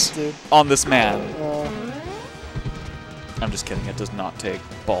balls nuts, dude. on this man. I'm just kidding, it does not take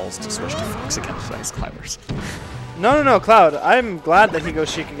balls to switch to Fox against ice climbers. No, Cloud. I'm glad that he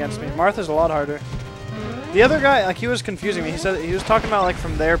goes Sheik against me. Martha's a lot harder. The other guy, like, he was confusing me. He said he was talking about, like,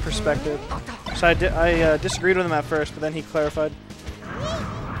 from their perspective. So I disagreed with him at first, but then he clarified.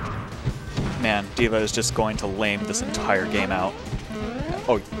 Man, Diva is just going to lame this entire game out.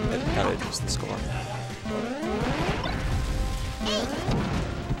 Oh, I gotta adjust the score.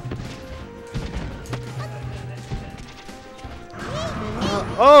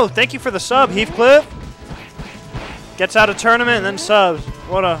 Oh, thank you for the sub, Heathcliff. Gets out of tournament and then subs.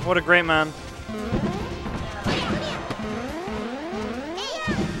 What a great man.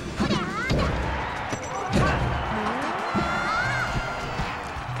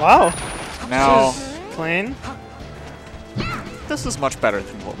 Wow. Now, this is clean. This is much better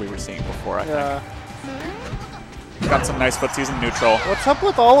than what we were seeing before, I think. Yeah. Got some nice footsies in neutral. What's up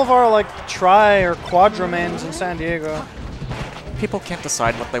with all of our like tri or quadra mains in San Diego? People can't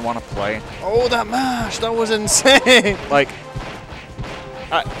decide what they want to play. Oh, that mash! That was insane. Like,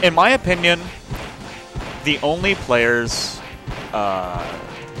 in my opinion, the only players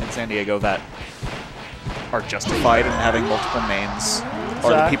in San Diego that are justified in having multiple mains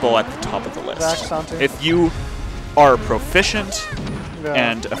are the people at the top of the list. If you are proficient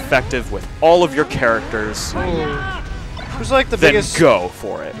and effective with all of your characters, who's like the then biggest? Go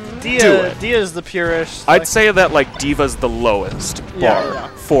for it. Do it. Dia's the purest. I'd say that like Diva's the lowest bar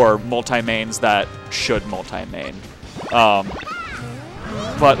for multi-mains that should multi-main. But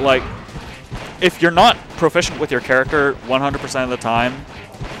like, if you're not proficient with your character 100% of the time,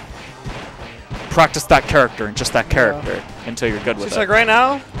 practice that character and just that character until you're good with it. It's like right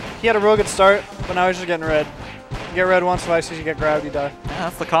now, he had a real good start, but now he's just getting red. You get red once, twice, you get grabbed, you die. Yeah,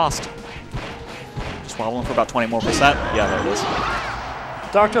 that's the cost. Just wobbling for about 20 more %. Yeah, there it is.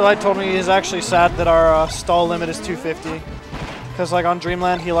 Dr. Light told me he's actually sad that our stall limit is 250. Because like on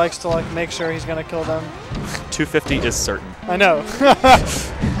Dreamland, he likes to like make sure he's gonna kill them. 250 is certain. I know.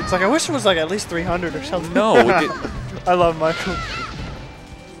 It's like I wish it was like at least 300 or something. No. I love Michael.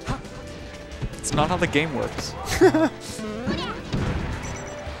 It's not how the game works.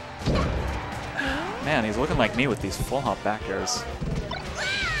 Man, he's looking like me with these full hop back airs.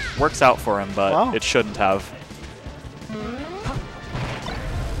 Works out for him, but it shouldn't have.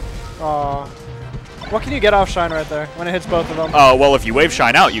 Aw. What can you get off Shine right there when it hits both of them? Well, if you wave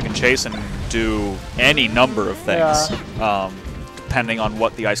Shine out, you can chase and do any number of things, depending on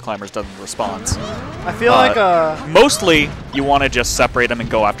what the Ice Climbers does in response. I feel like mostly you want to just separate them and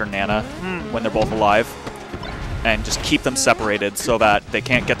go after Nana when they're both alive, and just keep them separated so that they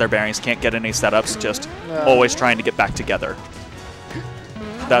can't get their bearings, can't get any setups, just always trying to get back together.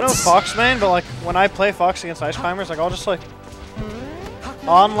 I know Fox main, but like when I play Fox against Ice Climbers, like I'll just like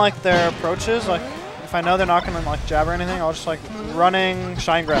on like their approaches, like if I know they're not gonna like jab or anything, I'll just like running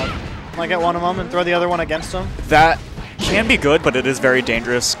Shine Grab, like get one of them and throw the other one against them. That can be good, but it is very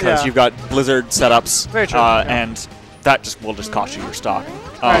dangerous because you've got Blizzard setups, very true, and that will just cost you your stock.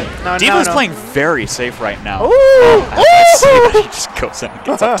 Right, Diva's playing very safe right now. He just goes in and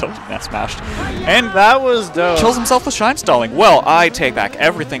gets up tilted and smashed. And that was dope. Kills himself with Shine Stalling. Well, I take back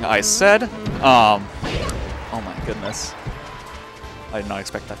everything I said. Oh my goodness. I did not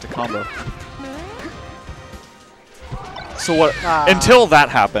expect that to combo. So what? Until that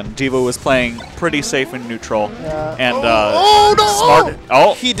happened, Diva was playing pretty safe and neutral, and smart.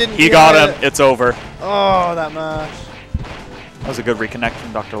 Oh, he didn't. He got him. It's over. Oh, that mash. That was a good reconnect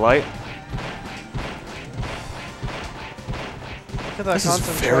from Dr. Light. Look at that this is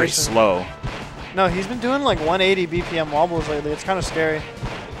very slow. No, he's been doing like 180 BPM wobbles lately. It's kind of scary.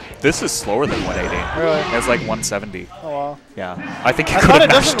 This is slower than 180. Really? It's like 170. Oh, wow. Yeah. I think he could have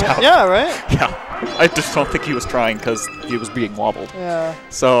mashed out. Yeah, right? Yeah. I just don't think he was trying because he was being wobbled. Yeah.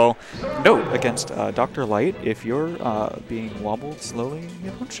 So, note against Dr. Light, if you're being wobbled slowly,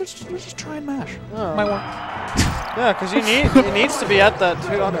 let's just try and mash. Oh. Might work. Yeah, because he needs to be at that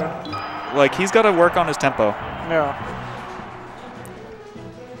 200. Like, he's got to work on his tempo. Yeah.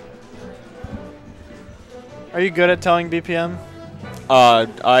 Are you good at telling BPM?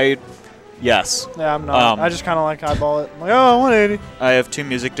 Yes. Yeah, I'm not. I just kind of like eyeball it. I'm like, oh, 180. I have 2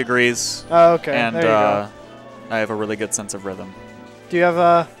 music degrees. Oh, okay. And there you go. I have a really good sense of rhythm. Do you have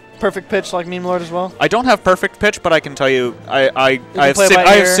a perfect pitch like Meme Lord as well? I don't have perfect pitch, but I can tell you, I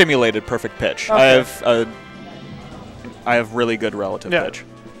have simulated perfect pitch. Okay. I have really good relative pitch.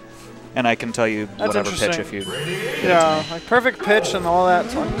 And I can tell you whatever pitch if you... Yeah, like perfect pitch and all that.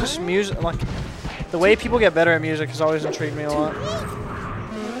 So like just music, like the way people get better at music has always intrigued me a lot.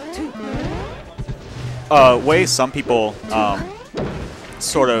 Way some people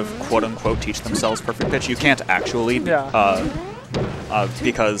sort of quote-unquote teach themselves perfect pitch. You can't actually,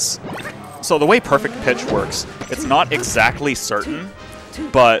 because... So the way perfect pitch works, it's not exactly certain,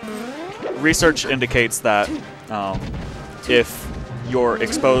 but research indicates that if you're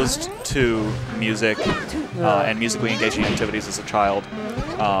exposed to music and musically engaging activities as a child,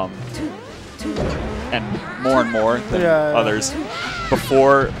 and more than others,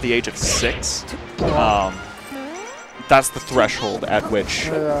 before the age of 6, that's the threshold at which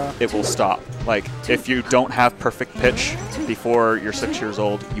it will stop. Like, if you don't have perfect pitch before you're 6 years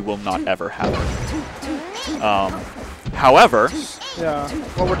old, you will not ever have it. However... Yeah.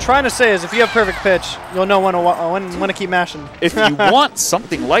 What we're trying to say is if you have perfect pitch, you'll know when to keep mashing. If you want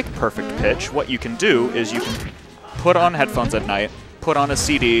something like perfect pitch, what you can do is you can put on headphones at night, put on a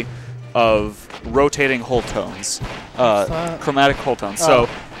CD of rotating whole tones, chromatic whole tones. So,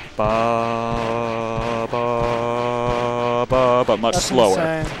 ba, ba, ba, but much slower.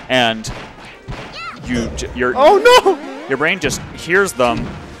 Insane. And your your brain just hears them.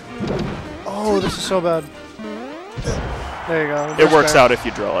 Oh, this is so bad. There you go. It works out if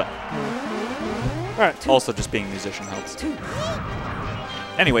you drill it. All right. Also, just being a musician helps.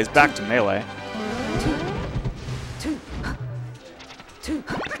 Anyways, back to Melee.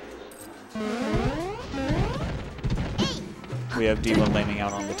 We have Diva laning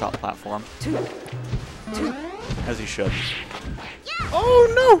out on the top platform. As he should. Oh,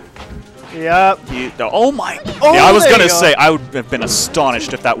 no! Yep. Oh my! Oh, yeah, I was gonna say I would have been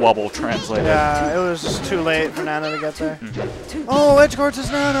astonished if that wobble translated. Yeah, it was just too late for Nana to get there. Oh, edge guards his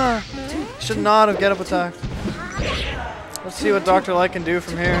Nana. Should not have get up attack. Let's see what Dr. Light can do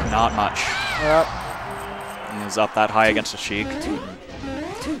from here. Not much. Yep. He's up that high against a Sheik.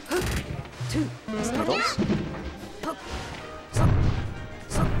 Noodles.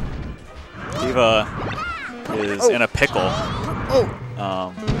 Diva is in a pickle.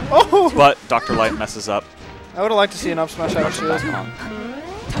 But Dr. Light messes up. I would have liked to see an up smash out of shield.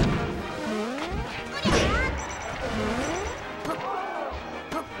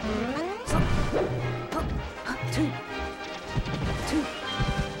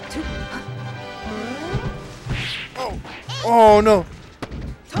 Oh no!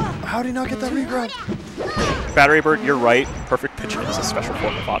 How did he not get that regrab? Battery Bird, you're right. Perfect pitch is a special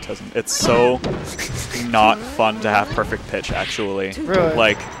form of autism. It's so not fun to have perfect pitch, actually. Really?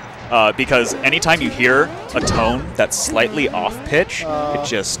 Like, because anytime you hear a tone that's slightly off pitch, it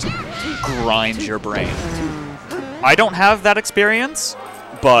just grinds your brain. I don't have that experience,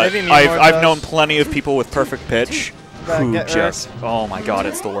 but I've known plenty of people with perfect pitch who just, oh my god,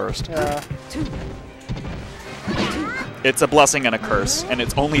 it's the worst. Yeah. It's a blessing and a curse, and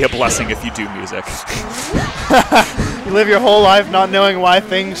it's only a blessing if you do music. You live your whole life not knowing why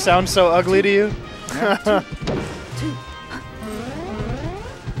things sound so ugly to you.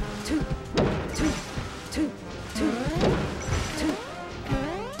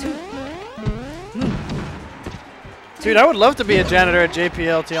 Dude, I would love to be a janitor at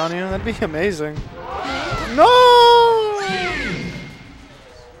JPL, Tianyu. That'd be amazing. No!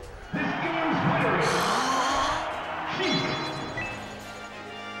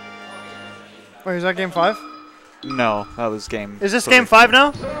 Wait, is that game 5? No, that was game. Is this game 5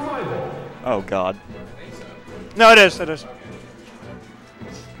 now? Oh god. No, it is. It is.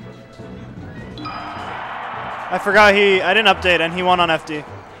 I forgot I didn't update and he won on FD.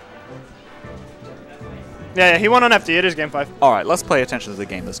 Yeah, he won on FD. It is game 5. All right, let's pay attention to the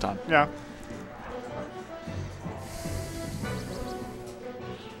game this time. Yeah.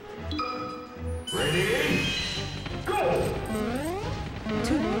 Ready, go!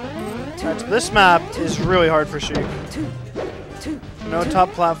 Alright, so this map is really hard for Sheik. No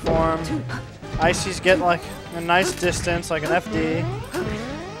top platform. Ices get like a nice distance, like an FD.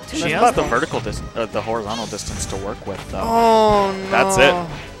 She has the vertical the horizontal distance to work with, though. Oh no. That's it.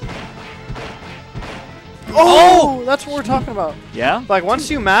 Oh, that's what we're talking about. Yeah? Like once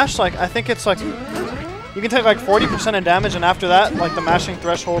you mash, like I think it's like you can take like 40% of damage, and after that, like the mashing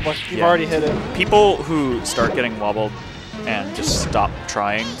threshold, like you've already hit it. People who start getting wobbled and just stop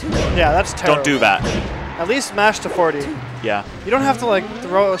trying. Yeah, that's terrible. Don't do that. At least mash to 40. Yeah. You don't have to like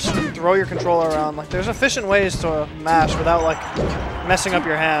throw your controller around. Like there's efficient ways to mash without like messing up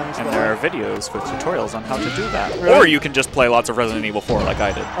your hands. And there are videos with tutorials on how to do that. Really? Or you can just play lots of Resident Evil 4 like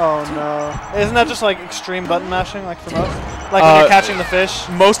I did. Oh no. Isn't that just like extreme button mashing like for most? Like when you're catching the fish?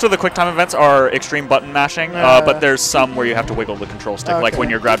 Most of the quick time events are extreme button mashing, but there's some where you have to wiggle the control stick, like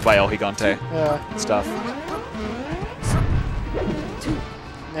when you're grabbed by El Gigante stuff.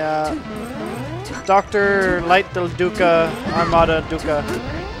 Yeah. Dr. Light del Duca Armada Duca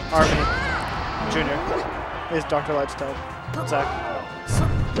Army Jr. is Dr. Light's type. Zach.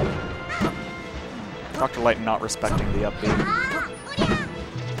 Dr. Light not respecting the upbeat.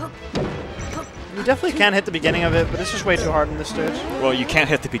 You definitely can hit the beginning of it, but it's just way too hard on this stage. Well, you can't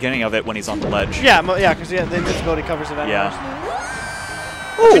hit the beginning of it when he's on the ledge. Yeah, yeah, because the invincibility covers it anyways.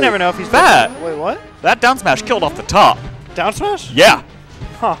 Yeah. But you never know if he's bad. Wait, what? That down smash killed off the top. Down smash? Yeah.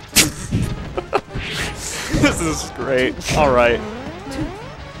 Huh. This is great. All right.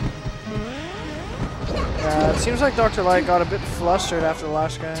 Yeah, it seems like Dr. Light got a bit flustered after the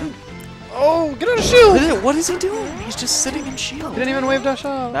last game. Oh, get out of shield! What is he doing? He's just sitting in shield. He didn't even wave dash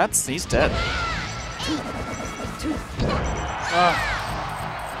out. He's dead.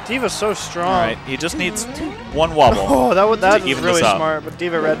 Diva's so strong. All right, he just needs one wobble. Oh, that was really up. smart, but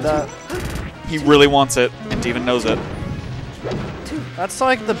Diva read that. He really wants it, and Diva knows it. That's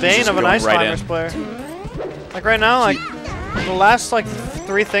like the bane of an Ice Climbers player. Like right now, like the last like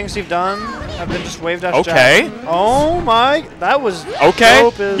 3 things you've done have been just wave dash. Okay. Jab. Oh my, that was okay.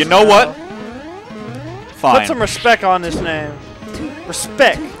 Dope as you know what? Fine. Put some respect on this name.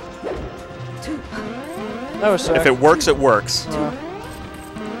 Respect. That was sick. If it works, it works.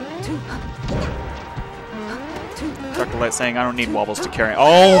 Dr. Light saying, I don't need wobbles to carry.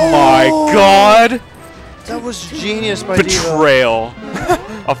 Oh my god! That was genius by Diva. Betrayal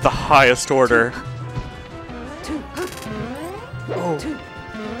of the highest order.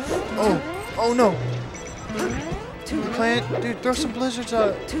 Oh no. You're playing, dude, throw some blizzards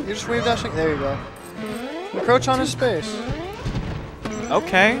out. You're just wave dashing. There you go. Encroach on his space.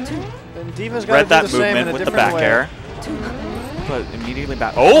 Okay. And Diva's got Read to do that the same in movement a with the different back way. air. But immediately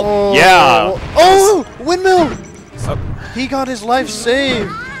back. Oh, yeah. Oh, windmill. He got his life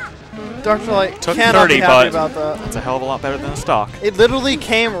saved. Dr. Light Took cannot 30, be happy but about that. it's a hell of a lot better than a stock. It literally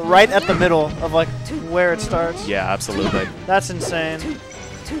came right at the middle of like where it starts. Yeah, absolutely. That's insane.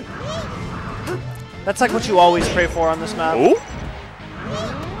 That's like what you always pray for on this map. Oh.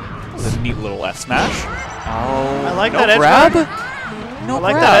 That's a neat little F smash. Oh. I like no that edge grab. guard. No I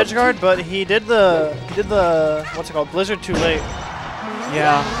like grab. that edge guard, but he did the what's it called, Blizzard too late.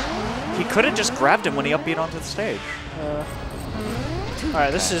 Yeah. He could have just grabbed him when he upbeat onto the stage. All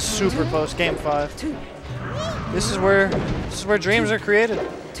right, this is super close. Game 5. This is where dreams are created.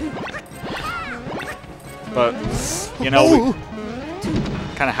 But you know, we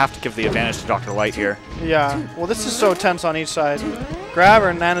kind of have to give the advantage to Dr. Light here. Yeah. Well, this is so tense on each side. grab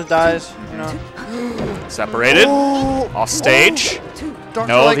or Nana dies. You know. Separated. Oh, Off stage. Dr.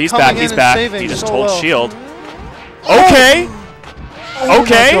 No, Light he's coming back. in He's and back. saving He just so told well. shield. Okay. Oh my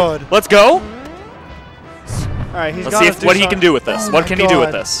Okay. God. Let's go. All right, he's Let's see what he can do with this. Oh What my can he do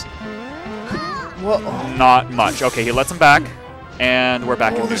with God. this? What? Not much. Okay, he lets him back, and we're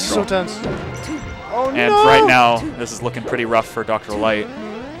back in Oh, this is so neutral. tense. Oh And no! right now, this is looking pretty rough for Dr. Light.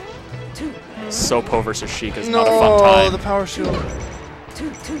 Sopo versus Sheik is not a fun time. The power shield.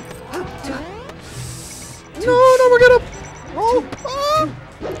 No, we're gonna.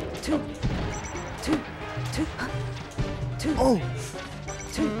 Oh,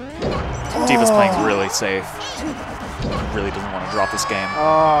 Diva's playing really safe. Really doesn't want to drop this game.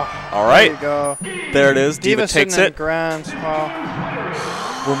 Oh, All there right, you go. there it is. Diva Diva takes sitting in it. grand.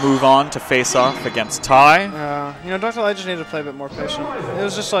 Wow. We'll move on to face off against Ty. You know, Dr. Light just needed to play a bit more patient. It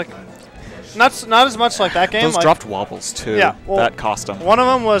was just like, not as much like that game. Those like, dropped wobbles too. Yeah, well, that cost him. one of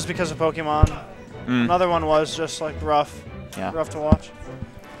them was because of Pokemon. Mm. Another one was just like rough. Yeah. Rough to watch.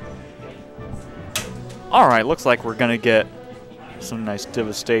 All right, looks like we're gonna get some nice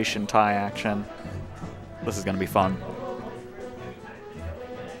devastation Ty action. This is gonna be fun.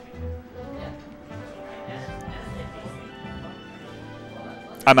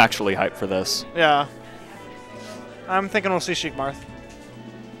 I'm actually hyped for this. Yeah. I'm thinking we'll see Sheik Marth.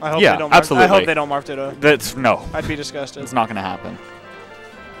 I hope Yeah, they don't absolutely. I hope they don't Marth Ditto. That's no. I'd be disgusted. It's not gonna happen.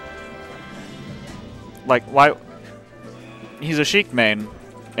 Like, why? He's a Sheik main,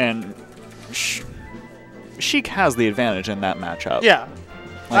 and Sheik has the advantage in that matchup. Yeah.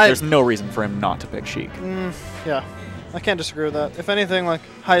 Like, there's no reason for him not to pick Sheik. Yeah. I can't disagree with that. If anything, like,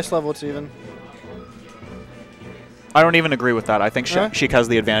 highest level, it's even. I don't even agree with that. I think Really? Sheik has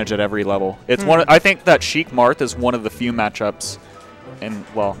the advantage at every level. It's one. I think that Sheik Marth is one of the few matchups, and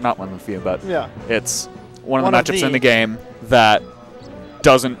well, not one of the few, but Yeah. it's one of One the of matchups the. in the game that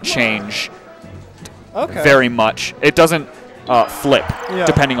doesn't change Okay. very much. It doesn't flip Yeah.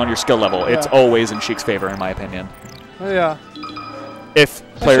 depending on your skill level. It's Yeah. always in Sheik's favor, in my opinion. Yeah. If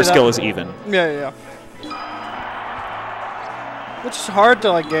player that- skill is even. Yeah. Which is hard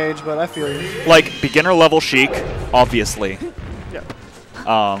to, like, gauge, but I feel you. Like beginner level Sheik, obviously. Yeah.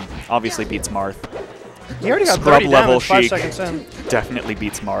 Obviously beats Marth. He already got Scrub 30 level damage 5 Sheik. seconds in. Definitely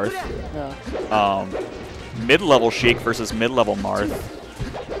beats Marth. Yeah. Mid-level Sheik versus mid-level Marth.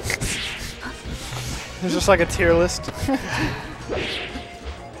 It's just like a tier list. I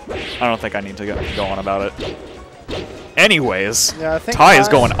don't think I need to go on about it. Anyways, Yeah, I think Ty is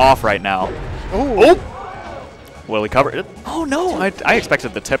going off right now. Ooh. Will he cover it? Oh no, I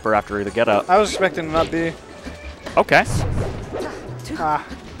expected the tipper after the get up. I was expecting to not be. Okay. Ah.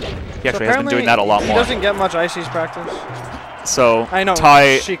 He actually has been doing that a lot He more. doesn't get much Ices practice. So I know.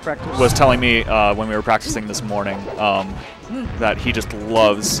 Ty Sheik practice. was telling me when we were practicing this morning that he just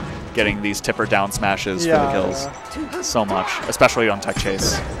loves getting these tipper down smashes for the kills so much, especially on tech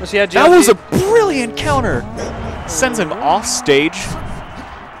chase. Was he at That GLG? was a brilliant counter. Sends him off stage.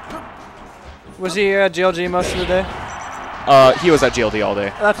 Was he at GLG most of the day? He was at GLD all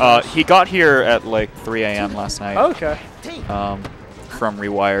day. That's nice. He got here at like 3 a.m. last night. Okay. From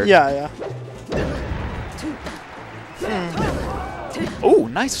Rewired. Yeah. Oh,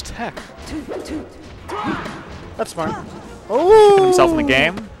 nice tech. That's smart. Oh. Put himself in the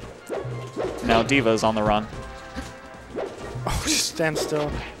game. Now Diva's on the run. Oh, just stand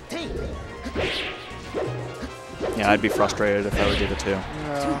still. Yeah, I'd be frustrated if I were Diva too.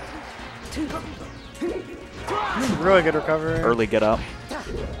 Yeah. Really good recovery. Early get up.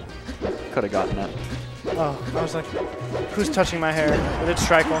 Could have gotten it. Oh, I was like, who's touching my hair? But it's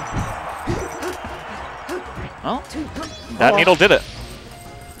Strikeable. Well, that needle did it.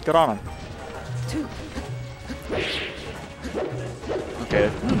 Good on him. Okay,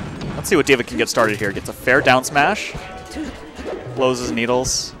 let's see what Diva can get started here. Gets a fair down smash. Blows his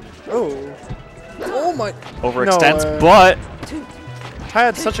needles. Oh. Oh my. Overextends, No way. but Ty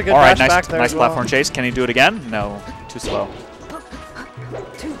had such a good all right, dash back there nice as well. platform chase. Can he do it again? No, too slow.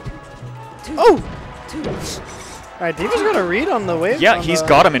 Oh! Alright, Diva's got a read on the wave. Yeah, on he's the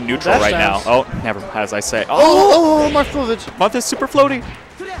got him in neutral dash right now. dance. Oh, never, as I say. Oh, Oh, Marflovich. Month is super floaty.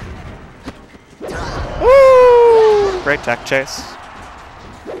 Ooh! Great tech chase.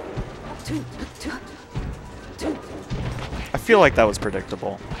 I feel like that was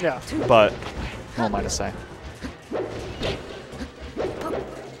predictable, Yeah. but what am I to say?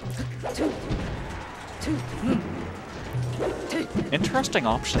 Interesting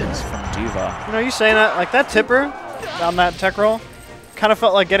options from Diva. You know, you saying that, like that tipper on that tech roll, kind of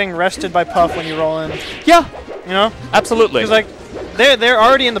felt like getting rested by Puff when you roll in. Yeah, You know? absolutely. Because like, they're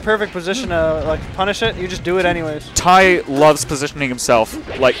already in the perfect position to like punish it. You just do it anyways. Ty loves positioning himself.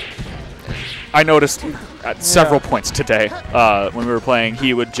 Like, I noticed at several points today when we were playing,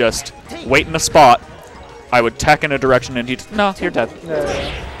 he would just wait in a spot. I would tack in a direction, and he'd no, you're dead.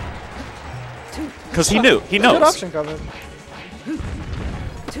 Yeah. Because he knew, he knows. Good option cover.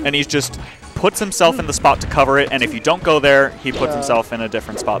 And he just puts himself in the spot to cover it, and if you don't go there, he puts himself in a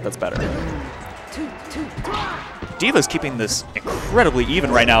different spot that's better. D.Va's keeping this incredibly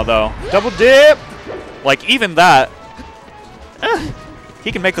even right now, though. Double dip! Like, even that,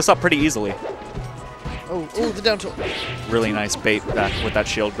 he can make this up pretty easily. Oh, the down tilt. Really nice bait back with that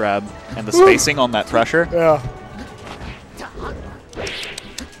shield grab and the spacing on that pressure. Yeah.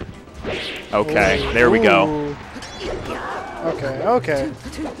 Okay, there we go. Okay.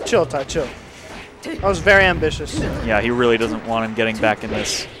 Chill, Ty, chill. I was very ambitious. Yeah, he really doesn't want him getting back in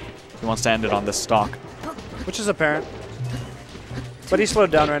this. He wants to end it on this stock. Which is apparent. But he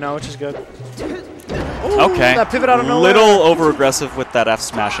slowed down right now, which is good. Okay. That pivot out of nowhere. Little over-aggressive with that F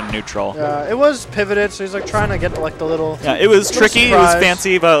smash in neutral. Yeah, it was pivoted, so he's like trying to get to like the little. Yeah, it was tricky, surprise. it was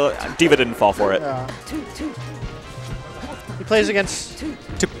fancy, but D.Va didn't fall for it. Yeah. He plays against.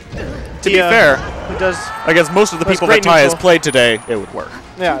 To be fair, he does. against most of the That's people that great Ty has neutral. played today, it would work.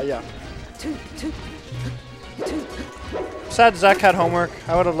 Yeah. Sad Zach had homework.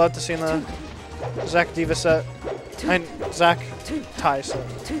 I would have loved to seen the Zach D.Va set. And Zach Ty set.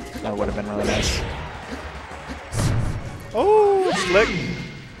 That would have been really nice. Oh, slick.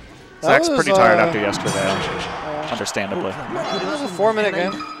 Zach's pretty tired after yesterday, understandably. It was a 4-minute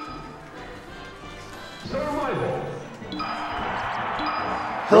game.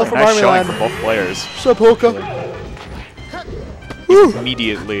 Hello from Nice Army showing Land. for both players. Sup, Holka?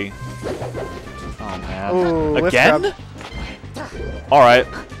 Immediately. Oh, man. Ooh, whiff Again? grab. All right.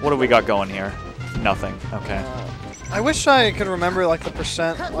 What do we got going here? Nothing. Okay. I wish I could remember like the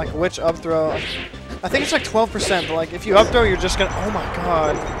percent, like which up throw. I think it's like 12%, but like if you up throw, you're just gonna. Oh my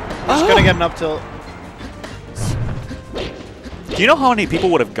god. You're just gonna get an up tilt. Do you know how many people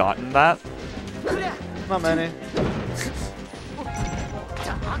would have gotten that? Not many.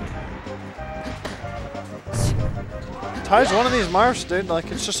 Ty's one of these Marths, dude.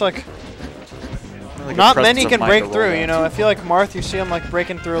 Like it's just like. Like Not many can break through, you know. I feel like Marth, you see him like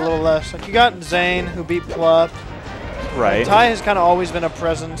breaking through a little less. Like you got Zane, who beat Plup. Right. Ty has kind of always been a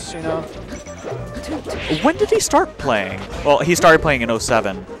presence, you know. When did he start playing? Well, he started playing in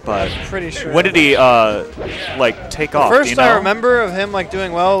 07, but Pretty sure. when did he like take off? First do you know? I remember of him like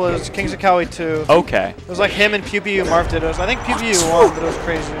doing well was Kings of Kawi 2. Okay. It was like him and Pew Pew Marth did. I think Pew Pew won, but it was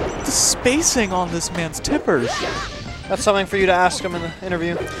crazy. The spacing on this man's tippers. That's something for you to ask him in the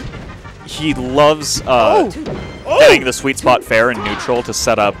interview. He loves getting the sweet spot fair and neutral to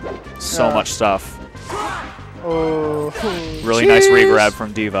set up so much stuff. Oh. Really nice re-grab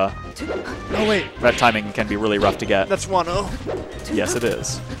from D.Va. Oh wait, That timing can be really rough to get. that's 1-0. Yes, it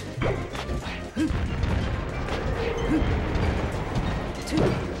is.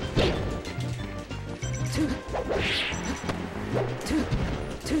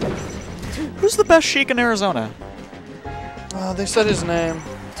 Who's the best Sheik in Arizona? They said his name.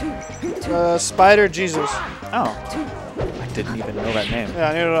 Spider Jesus. Oh. I didn't even know that name.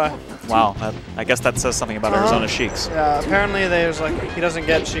 Yeah, neither did I. Wow. I guess that says something about Arizona Sheiks. Yeah, apparently there's like he doesn't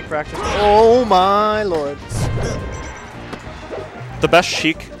get Sheik practice. Oh my lord. The best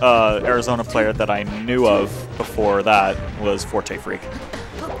Sheik Arizona player that I knew of before that was Forte Freak.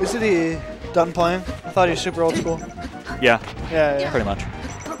 Isn't he done playing? I thought he was super old school. Yeah, Yeah. pretty much.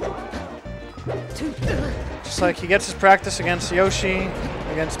 Just like he gets his practice against Yoshi,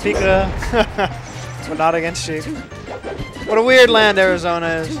 against Pika, but not against Sheik. What a weird land Arizona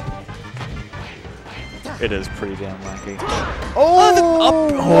is. It is pretty damn wacky.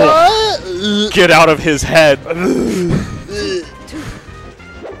 Oh, what? Get out of his head.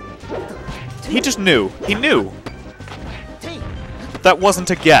 He just knew. He knew. That wasn't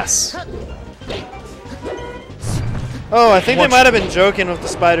a guess. Oh, I think they might have been joking with the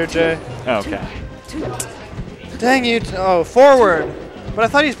Spider J. Okay. Dang you. Oh, forward. But I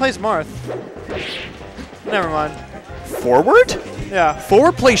thought he plays Marth. Never mind. Forward? Yeah.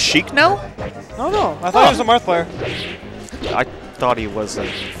 Forward plays Sheik now? No. I thought he was a Marth player. I thought he was a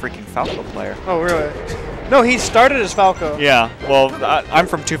freaking Falco player. Oh, really? No, he started as Falco. Yeah, well, I'm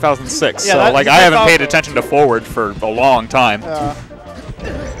from 2006, Yeah, so that- like he's I a haven't paid Falco. attention to forward for a long time. Yeah.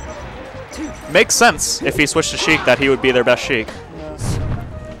 Makes sense if he switched to Sheik that he would be their best Sheik.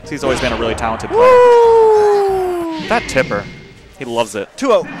 He's always been a really talented player. Woo! That tipper, he loves it.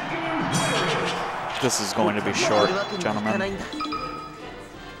 2-0. This is going to be short, gentlemen.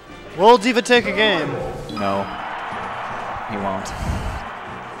 Will D.Va take a game? No. he won't.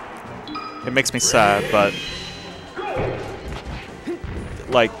 It makes me sad, but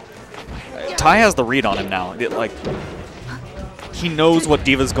like Ty has the read on him now. Like he knows what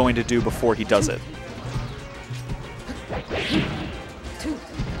Diva's going to do before he does it.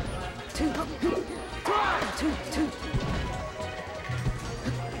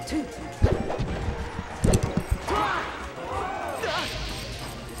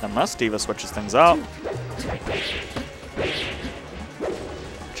 Unless Diva switches things out.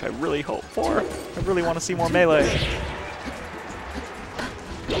 Which I really hope for. I really want to see more melee.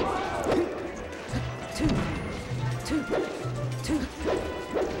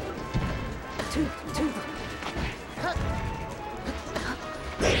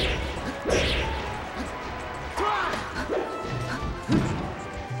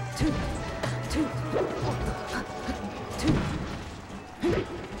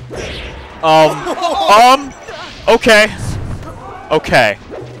 Okay. Okay.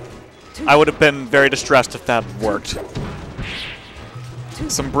 I would have been very distressed if that had worked.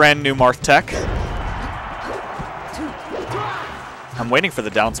 Some brand new Marth tech. I'm waiting for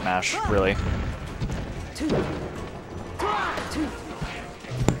the down smash, really.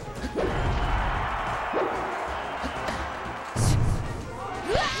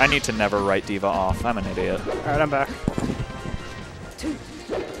 I need to never write Diva off. I'm an idiot. Alright, I'm back.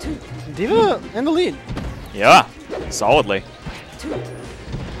 Diva in the lead. Yeah, solidly.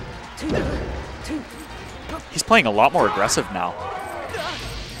 He's playing a lot more aggressive now.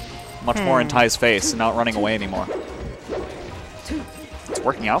 Much more in Ty's face and not running away anymore. It's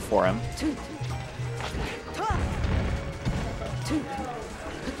working out for him.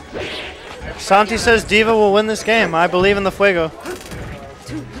 Santi says Diva will win this game. I believe in the Fuego.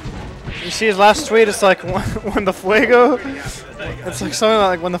 You see his last tweet, it's like when the Fuego... It's like something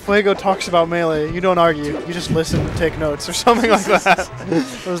like when the Fuego talks about Melee, you don't argue, you just listen and take notes or something like that.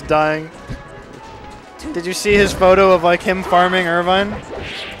 I was dying. Did you see his photo of like him farming Irvine?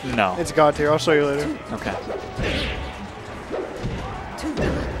 No. It's god tier, I'll show you later. Okay.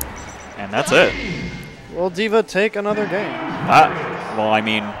 And that's it. Will Diva take another game? Well, I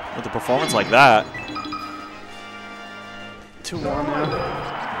mean, with a performance like that. 2-1 now.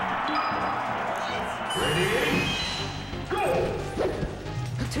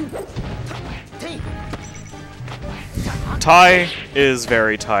 Ty is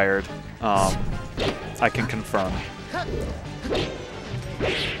very tired. I can confirm.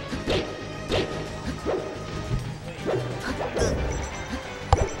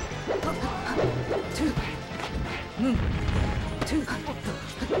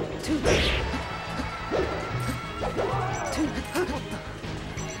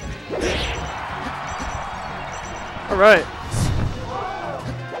 All right.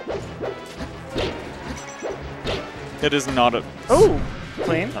 It is not a Oh,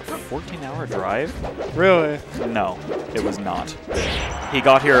 clean. a 14-hour drive. Really? No, it was not. He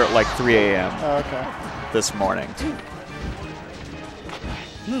got here at like 3 a.m. Oh, okay. this morning.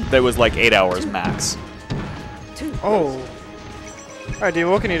 That was like 8 hours max. Oh. All right, Diva,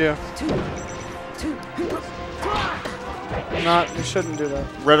 what can you do? Not, you shouldn't do that.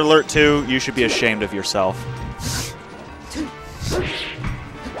 Red Alert 2, you should be ashamed of yourself.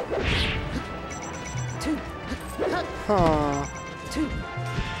 Huh.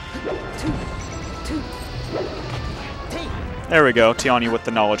 There we go, Tianyi with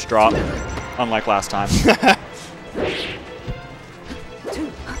the knowledge drop, unlike last time.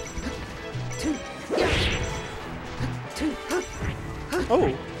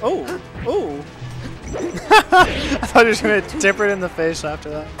 Oh, oh, oh. I thought he was going to tip it in the face after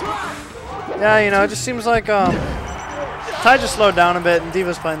that. Yeah, you know, it just seems like Ty just slowed down a bit and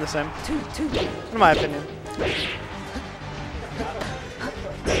Diva's playing the same. In my opinion.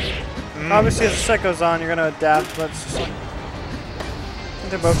 Obviously, as the set goes on, you're going to adapt, but it's just like,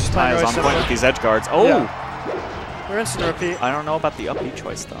 they're both just Ty playing is really on similar. point with these edge guards. Oh! Yeah. We're instant repeat. I don't know about the up-B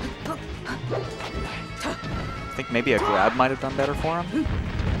choice, though. I think maybe a grab might have done better for him.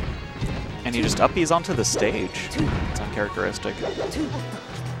 And he just up-B's onto the stage. It's uncharacteristic.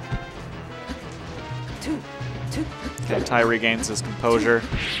 Okay, Ty regains his composure.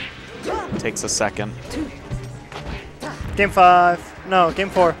 Takes a second. Game 5. No, game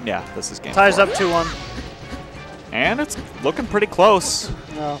 4. Yeah, this is game Ty's 4. up 2-1. And it's looking pretty close.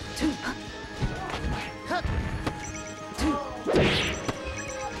 No.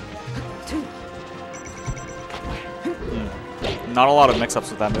 Not a lot of mix-ups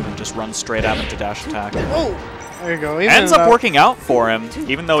with that move and just runs straight at him to dash attack. Oh! There you go. Even Ends up working out for him,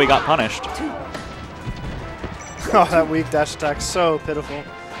 even though he got punished. Oh, that weak dash attack. So pitiful.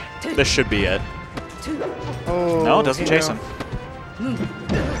 This should be it. Oh, No, doesn't chase him. Hmm.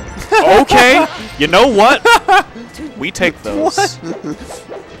 Okay, you know what? We take those.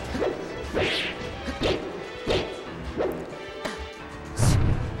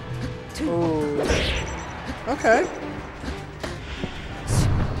 Ooh. Okay.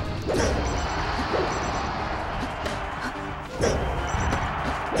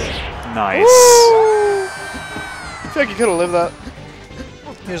 Nice. I feel like you could have lived that.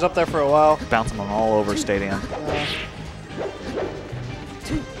 He was up there for a while. Bouncing them all over stadium.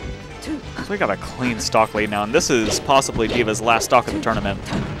 So we got a clean stock lead now, and this is possibly Diva's last stock of the tournament.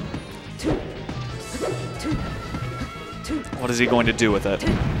 What is he going to do with it?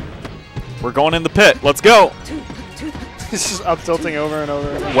 We're going in the pit. Let's go. He's just up tilting over and over.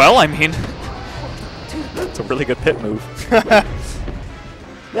 Well, I mean, it's a really good pit move.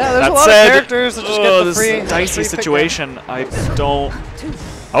 Yeah, there's That a lot said, of characters that just get the this free. is a dicey free pick situation. I don't.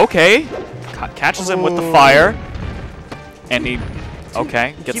 Okay, catches him with the fire, and he.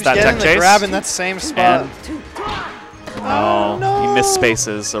 Okay, gets Keeps that getting tech the chase. grab in that same spot. And no. he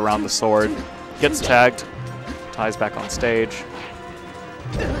misspaces around the sword. Gets tagged. Ties back on stage.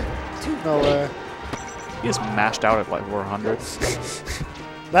 No way. He is mashed out at like 400.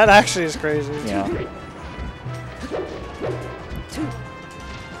 That actually is crazy. Yeah.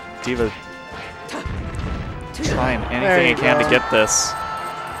 Diva trying anything he can to get this.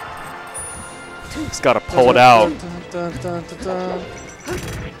 He's got to pull it out.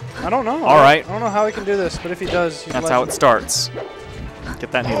 I don't know. All right. I don't know how he can do this, but if he does, he's That's how it legend. starts.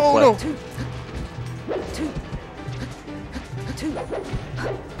 Get that needle Oh, clip.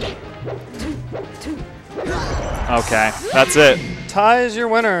 Okay, that's it. Ty is your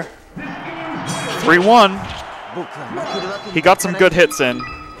winner. 3-1. He got some good hits in,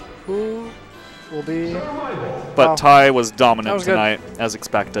 Who will be? but Wow. Ty was dominant That was good. tonight, as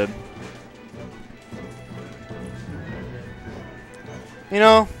expected. You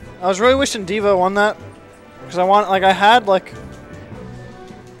know, I was really wishing Diva won that because I had like.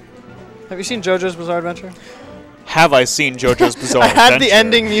 Have you seen JoJo's Bizarre Adventure? Have I seen JoJo's Bizarre I had Adventure? the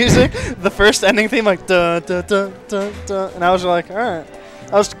ending music, the first ending theme, like da da da da da, and I was like, all right.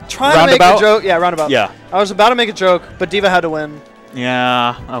 I was trying to make Roundabout? a joke. Yeah, roundabout. Yeah. I was about to make a joke, but Diva had to win.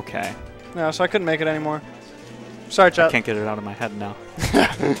 Yeah, okay. Yeah, so I couldn't make it anymore. Sorry, I chat. can't get it out of my head now. All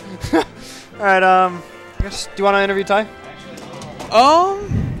right. I guess. Do you want to interview Ty?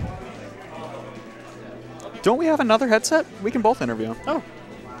 Don't we have another headset? We can both interview him. Oh.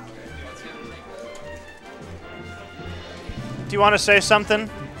 Do you want to say something?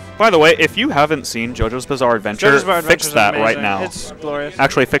 By the way, if you haven't seen JoJo's Bizarre Adventure, JoJo's Bizarre fix Adventure's that right amazing. now. It's glorious.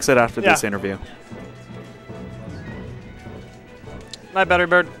 Actually, fix it after Yeah. this interview. Night, Battery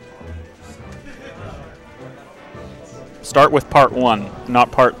Bird. Start with part 1,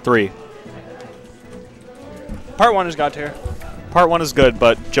 not part 3. Part 1 is God tier. Part 1 is good,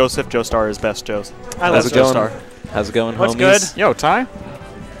 but Joseph Joestar is best Joes. I love How's it going? Joestar. How's it going, What's homies? good? Yo, Ty?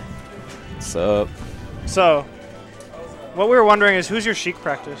 What's up? So, what we were wondering is who's your Sheik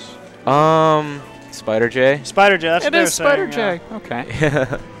practice? Spider J. Spider J. That's what It they were is Spider saying, J. Okay.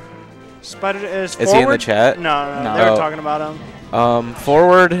 Yeah. Spider J is Is he in the forward? chat? No, No. they were Oh. talking about him.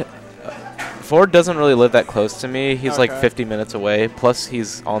 Forward doesn't really live that close to me. He's like Okay. 50 minutes away. Plus,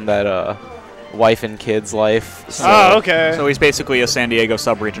 he's on that wife and kids life. So Oh, okay. So he's basically a San Diego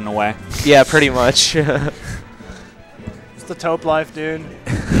sub-region away. yeah, pretty much. It's the taupe life, dude.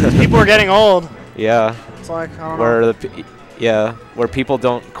 People are getting old. yeah, It's like, I don't know. where where people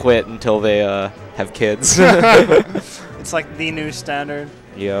don't quit until they have kids. It's like the new standard.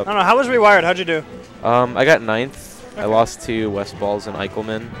 I Yep. don't know. How was Rewired? How'd you do? I got 9th. I Okay. lost to West Balls and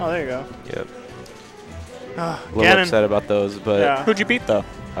Eichelman. Oh, there you go. Yep. Ah, A little Gannon. upset about those, but Yeah. Who'd you beat, though?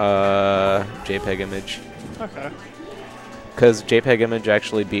 JPEG Image. Okay. Because JPEG Image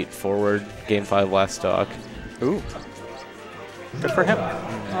actually beat Forward Game 5 last stock. Ooh. Good for him.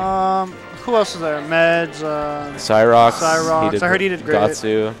 Who else is there? Meds. Cyrox. Cyrox. I heard he did great.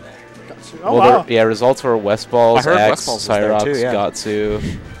 Gatsu. Oh, Well, wow. yeah, results were West Balls, I heard X, West Balls was there Cyrox, too, yeah.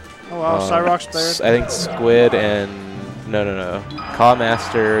 Gatsu. Oh, wow. Cyrox I there. think Squid and no.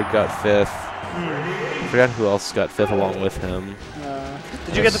 Cawmaster got 5th. I forgot who else got 5th along with him.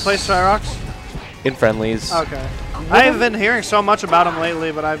 Did you get to play Cyrox? In friendlies. Okay. I have been hearing so much about him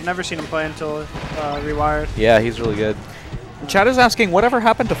lately, but I've never seen him play until Rewired. Yeah, he's really good. Chad is asking, whatever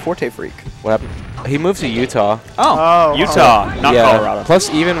happened to Forte Freak? What happened? He moved to Utah. Oh, Utah, not yeah. Colorado. Plus,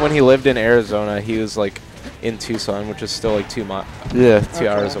 even when he lived in Arizona, he was like in Tucson, which is still like 2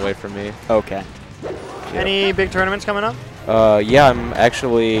 hours away from me. Okay. Any big tournaments coming up? Yeah, I'm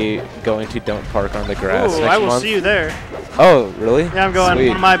actually going to Don't Park on the Grass Ooh, next I will month. see you there. Oh, really? Yeah, I'm going. Sweet.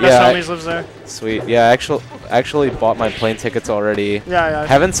 One of my best homies lives there. Sweet. Yeah, actually bought my plane tickets already. Yeah.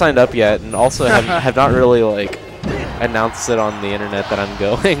 Haven't signed up yet, and also have not really like announced it on the internet that I'm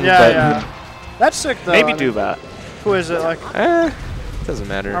going. Yeah. That's sick though. Maybe do that. Who is it? Like doesn't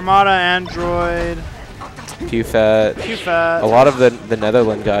matter. Armada, Android, QFAT. A lot of the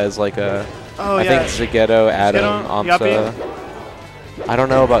Netherlands guys like I think Zagetto, Adam, Amsa. I don't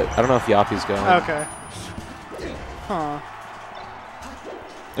know if Yappy's going. Okay. Huh.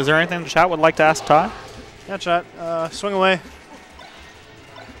 Is there anything the chat would like to ask Ty? Yeah, chat. Swing away.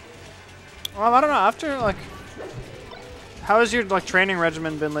 I don't know. After like, how has your like training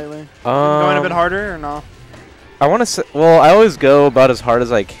regimen been lately? Going a bit harder or no? I want to say, well, I always go about as hard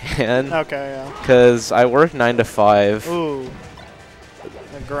as I can. Okay, yeah. Because I work 9 to 5. Ooh.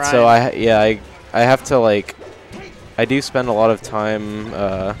 The grind. So I have to like, I do spend a lot of time.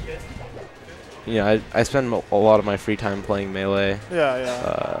 I spend a lot of my free time playing Melee.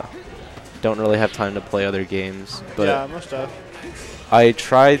 Yeah. Don't really have time to play other games, but yeah, most stuff. I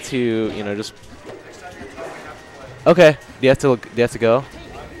try to, just. Okay, do you have to go?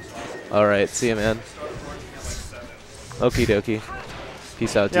 All right, see you, man. Okie dokie.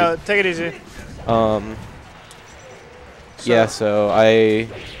 Peace out, dude. Yeah, take it easy. Yeah, so I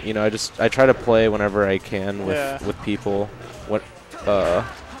try to play whenever I can with people,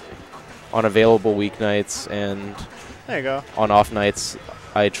 on available weeknights, and there you go. On off nights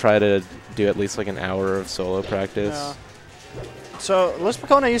I try to do at least like an hour of solo practice. Yeah. So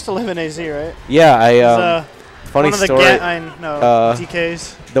Lispacona used to live in AZ, right? Yeah, funny one of the story.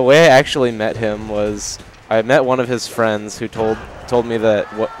 DKs. The way I actually met him was I met one of his friends who told me that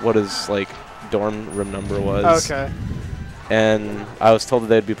what his like dorm room number was. Okay. And I was told that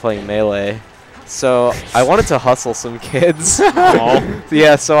they'd be playing Melee. So I wanted to hustle some kids.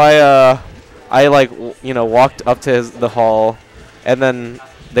 Yeah, so I like walked up to the hall, and then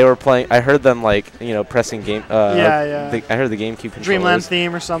they were playing. I heard them like pressing game. I heard the GameCube controllers. Dreamland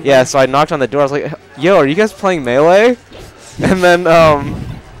theme or something. Yeah, so I knocked on the door. I was like, "Yo, are you guys playing Melee?" And then I'm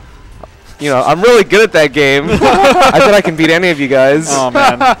really good at that game. I bet I can beat any of you guys. Oh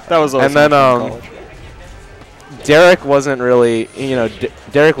man, that was awesome. And then Derek wasn't really,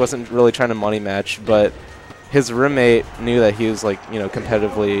 Derek wasn't really trying to money match, but his roommate knew that he was like,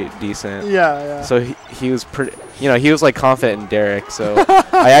 competitively decent. Yeah. So he was pretty, he was like confident in Derek. So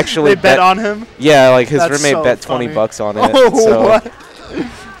I actually bet on him. Yeah, like his That's roommate so bet funny. $20 on it. Oh, so what?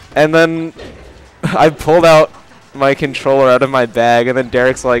 And then I pulled out my controller out of my bag, and then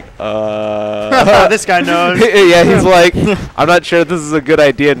Derek's like, this guy knows. Yeah, he's like, I'm not sure if this is a good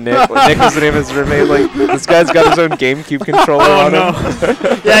idea, Nick. Nick was the name of his roommate. Like, this guy's got his own GameCube controller on him.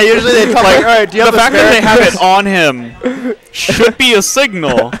 Yeah, usually they come like, all right, do you have the fact that they have it on him should be a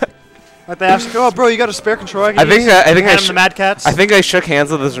signal. Like they ask, oh, bro, you got a spare controller? I think the Mad Cats. I think I shook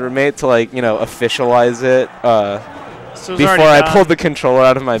hands with his roommate to like, officialize it. So before I pulled the controller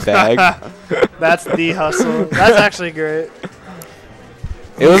out of my bag. That's the hustle. That's actually great.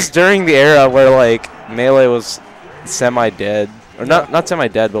 It was during the era where like Melee was semi-dead, or not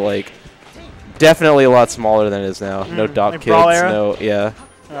semi-dead, but like definitely a lot smaller than it is now. No dot like kids, Brawl era?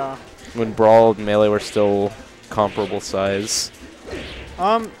 no When Brawl and Melee were still comparable size.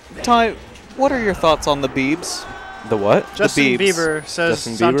 Ty, what are your thoughts on the Beebs? The what? Justin the Beebs. Bieber says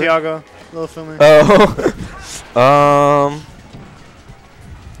Justin Bieber? Santiago. Little filmer. Oh. I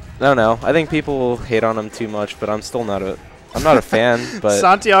don't know. I think people hate on him too much, but I'm still not a fan. But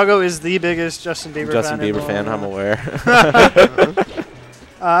Santiago is the biggest Justin Bieber fan. I'm aware.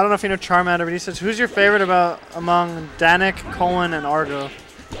 I don't know if you know Charmander, but he says, "Who's your favorite among Danik, Colin, and Argo?"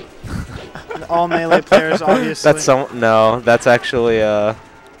 All Melee players, obviously. That's actually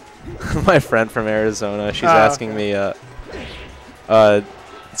my friend from Arizona. She's asking me. So I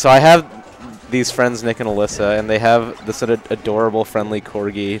have these friends, Nick and Alyssa, and they have this adorable, friendly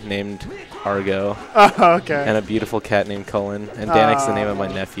corgi named Argo. Oh, okay. And a beautiful cat named Cullen. And Danik's the name of my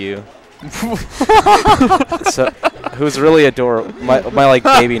nephew. So, who's really adorable. My like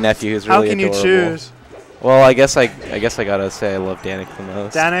baby nephew who's really adorable. How can you choose? Well, I guess I gotta say I love Danik the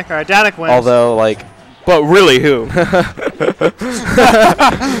most. Danik? Alright, Danik wins. Although, like... But really, who?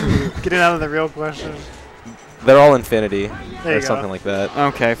 Getting out of the real question. They're all Infinity. There or something like that.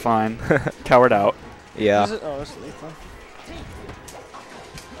 Okay, fine. Coward out. Yeah. Oh, that's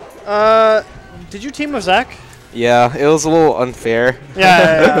lethal. Did you team with Zach? Yeah, it was a little unfair.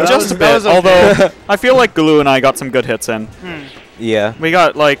 Yeah. Just a bit. Although, I feel like Galoo and I got some good hits in. Yeah. We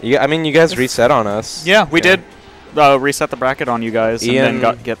got, like... Yeah, I mean, you guys reset on us. Yeah, we did reset the bracket on you guys, and then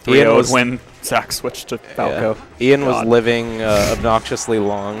get 3-0'd when Zach switched to Falco. Yeah. Ian was God. living obnoxiously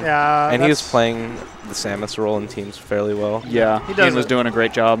long. Yeah, And he was playing the Samus role in teams fairly well. Yeah, He does Ian was it. doing a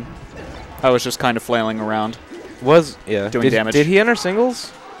great job. I was just kind of flailing around. Doing damage. Did he enter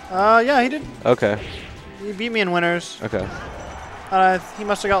singles? Yeah, he did. Okay. He beat me in winners. Okay. He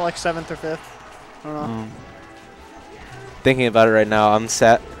must have got like 7th or 5th. I don't know. Thinking about it right now, I'm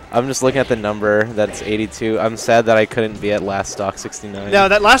sad. I'm just looking at the number that's 82. I'm sad that I couldn't be at last stock 69. No,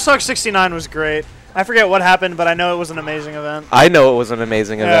 that last stock 69 was great. I forget what happened, but I know it was an amazing event. I know it was an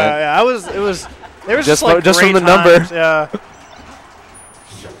amazing event. Yeah, It was. There was Just like just from great the number. times, Yeah.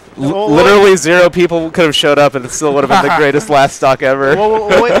 Literally 0 people could have showed up, and it still would have been the greatest last stock ever.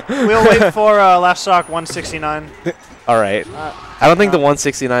 We'll wait for last stock 169. All right. I don't think the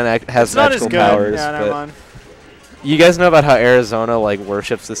 169 has It's not as magical good. powers. Yeah, never but mind. you guys know about how Arizona like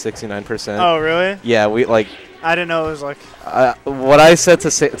worships the 69%? Oh, really? Yeah, we like. I didn't know it was like. What I said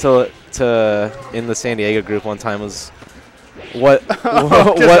to in the San Diego group one time was, what?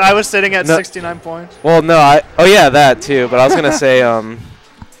 Because I was sitting at 69 points. Well, no, oh yeah, that too. But I was gonna say,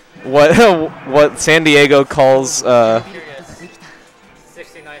 what San Diego calls 69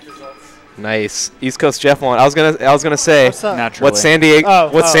 results. nice East Coast Jeff won. I was gonna say What's up? Naturally. what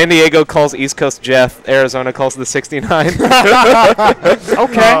San Diego calls East Coast Jeff, Arizona calls the 69.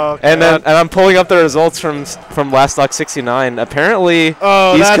 Okay. Oh, okay. And I'm pulling up the results from last stock 69. Apparently, East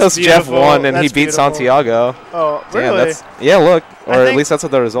that's Coast Jeff beautiful. won, and he That's beat beautiful. Santiago. Oh, Damn, really? yeah, look, I or at think least that's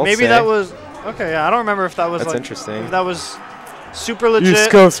what the results Maybe say. that was. Okay, yeah, I don't remember if that was That's like. interesting. If that was super legit. East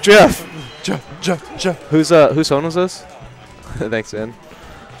Coast Jeff. Jeff. Whose phone was this? Thanks, man.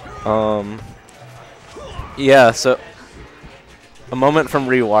 Yeah, so a moment from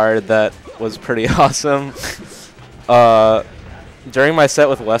Rewired that was pretty awesome. During my set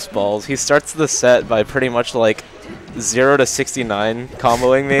with West Balls, he starts the set by pretty much like 0 to 69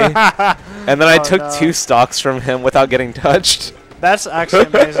 comboing me, and then I took 2 stocks from him without getting touched. That's actually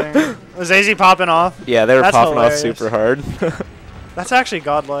amazing. Was AZ popping off? Yeah, they were That's popping hilarious. off super hard. That's actually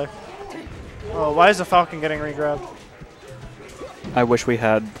godlike. Oh, why is the Falcon getting regrabbed? I wish we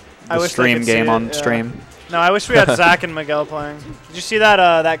had I the wish they stream could see game it, on yeah. stream. No, I wish we had Zach and Miguel playing. Did you see that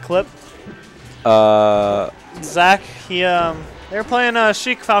that clip? Zach, they were playing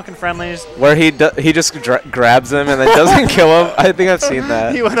Chic Falcon friendlies. Where he just grabs him and then doesn't kill him. I think I've seen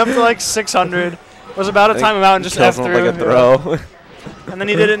that. He went up to like 600. Was about to time him out and just F kills him through. like a throw. And then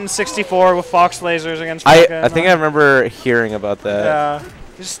he did it in 64 with Fox lasers against Falcon. I think I remember hearing about that. Yeah,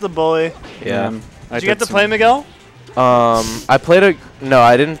 just the bully. Yeah. Did you get to play Miguel? I played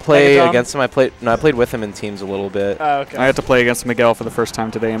I didn't play Megatron? against him. I played with him in teams a little bit. Oh, okay. I had to play against Miguel for the first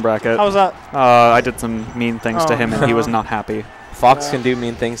time today in bracket. How was that? I did some mean things to Oh, him, and he was no. not happy. Fox Yeah. can do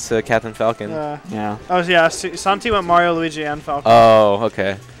mean things to Captain Falcon. Yeah. Oh yeah, Santi went Mario, Luigi, and Falcon. Oh,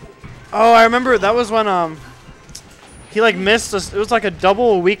 okay. Oh, I remember that was when he like missed. It was like a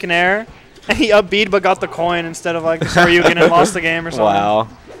double weaken air, and he up B'd but got the coin instead of like the Shoryuken and lost the game or something. Wow.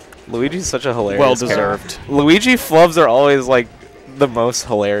 Luigi's such a hilarious Well character. deserved. Luigi flubs are always like the most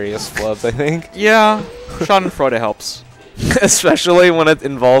hilarious flubs, I think. Yeah. Schadenfreude helps. Especially when it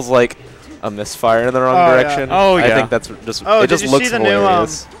involves like a misfire in the wrong Oh, yeah. direction. Oh, I yeah. think that's just Oh, it did just you looks see the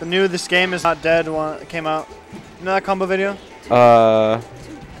hilarious. new This Game Is Not Dead one that came out? You know that combo video?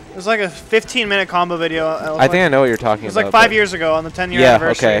 It was like a 15-minute combo video. I think I know what you're talking It was about. like 5 but- years ago on the 10-year Yeah,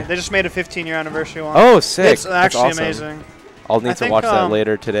 anniversary. okay. They just made a 15-year anniversary one. Oh, sick. It's That's actually awesome. amazing. I'll need I to think, watch that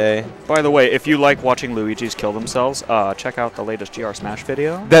later today. By the way, if you like watching Luigi's kill themselves, check out the latest GR Smash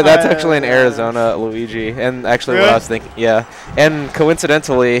video. That's yeah, actually an yeah. Arizona Luigi, and actually what Really? I was thinking. Yeah, and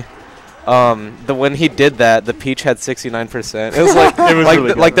coincidentally, when he did that, the Peach had 69%. It was like It was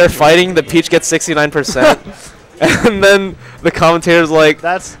really like good. they're fighting, the Peach gets 69%, and then the commentator's like,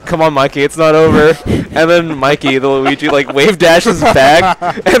 That's "Come on, Mikey, it's not over." And then Mikey, the Luigi, like wave dashes back,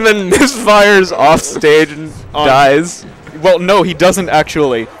 and then misfires off stage and dies. Well, no, he doesn't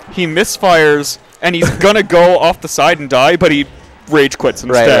actually. He misfires, and he's gonna go off the side and die, but he rage quits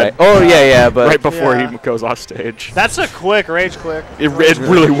instead. Right. Oh yeah, but Right before Yeah. he goes off stage. that's a quick rage quick. It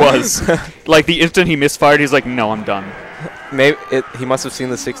really was. Like, the instant he misfired, he's like, no, I'm done. maybe he must have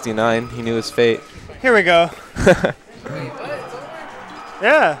seen the 69. He knew his fate. Here we go.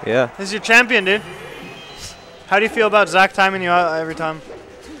 Yeah. Yeah. This is your champion, dude. How do you feel about Zach timing you out every time?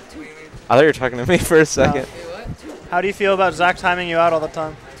 I thought you were talking to me for a second. How do you feel about Zach timing you out all the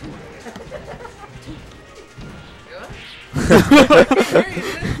time?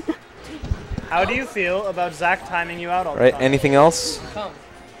 How do you feel about Zach timing you out all the Right. time? Anything else?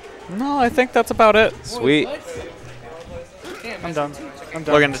 No, I think that's about it. Sweet. Damn, I'm done. I'm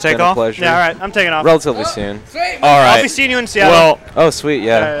done. Looking to take Been a off? pleasure. Yeah, all right. I'm taking off. Relatively soon. All I'll be right. seeing you in Seattle. Well, Oh, sweet,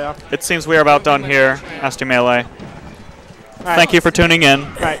 yeah. yeah. it seems we are about done here. SD Melee. All right. Thank you for tuning in. All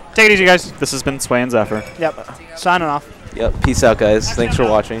right. Take it easy, guys. This has been Sway and Zephyr. Yep. Signing off. Yep. Peace out, guys. Thanks for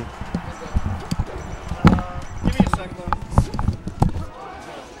watching. Give me a second.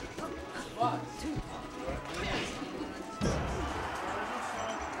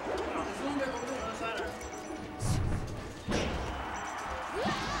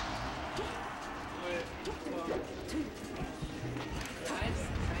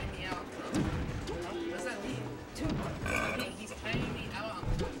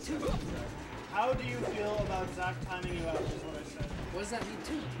 How do you feel about Zach timing you out, is what I said. What does that mean,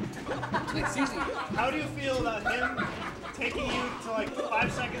 too? Like, seriously. How do you feel about him taking you to like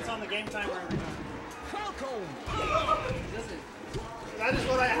 5 seconds on the game timer every time? That is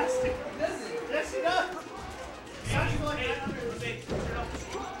what I asked you. Yes, he does. He asked you like that.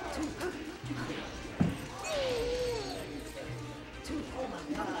 Oh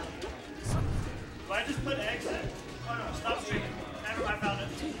my god. Do I just put exit? Oh no, stop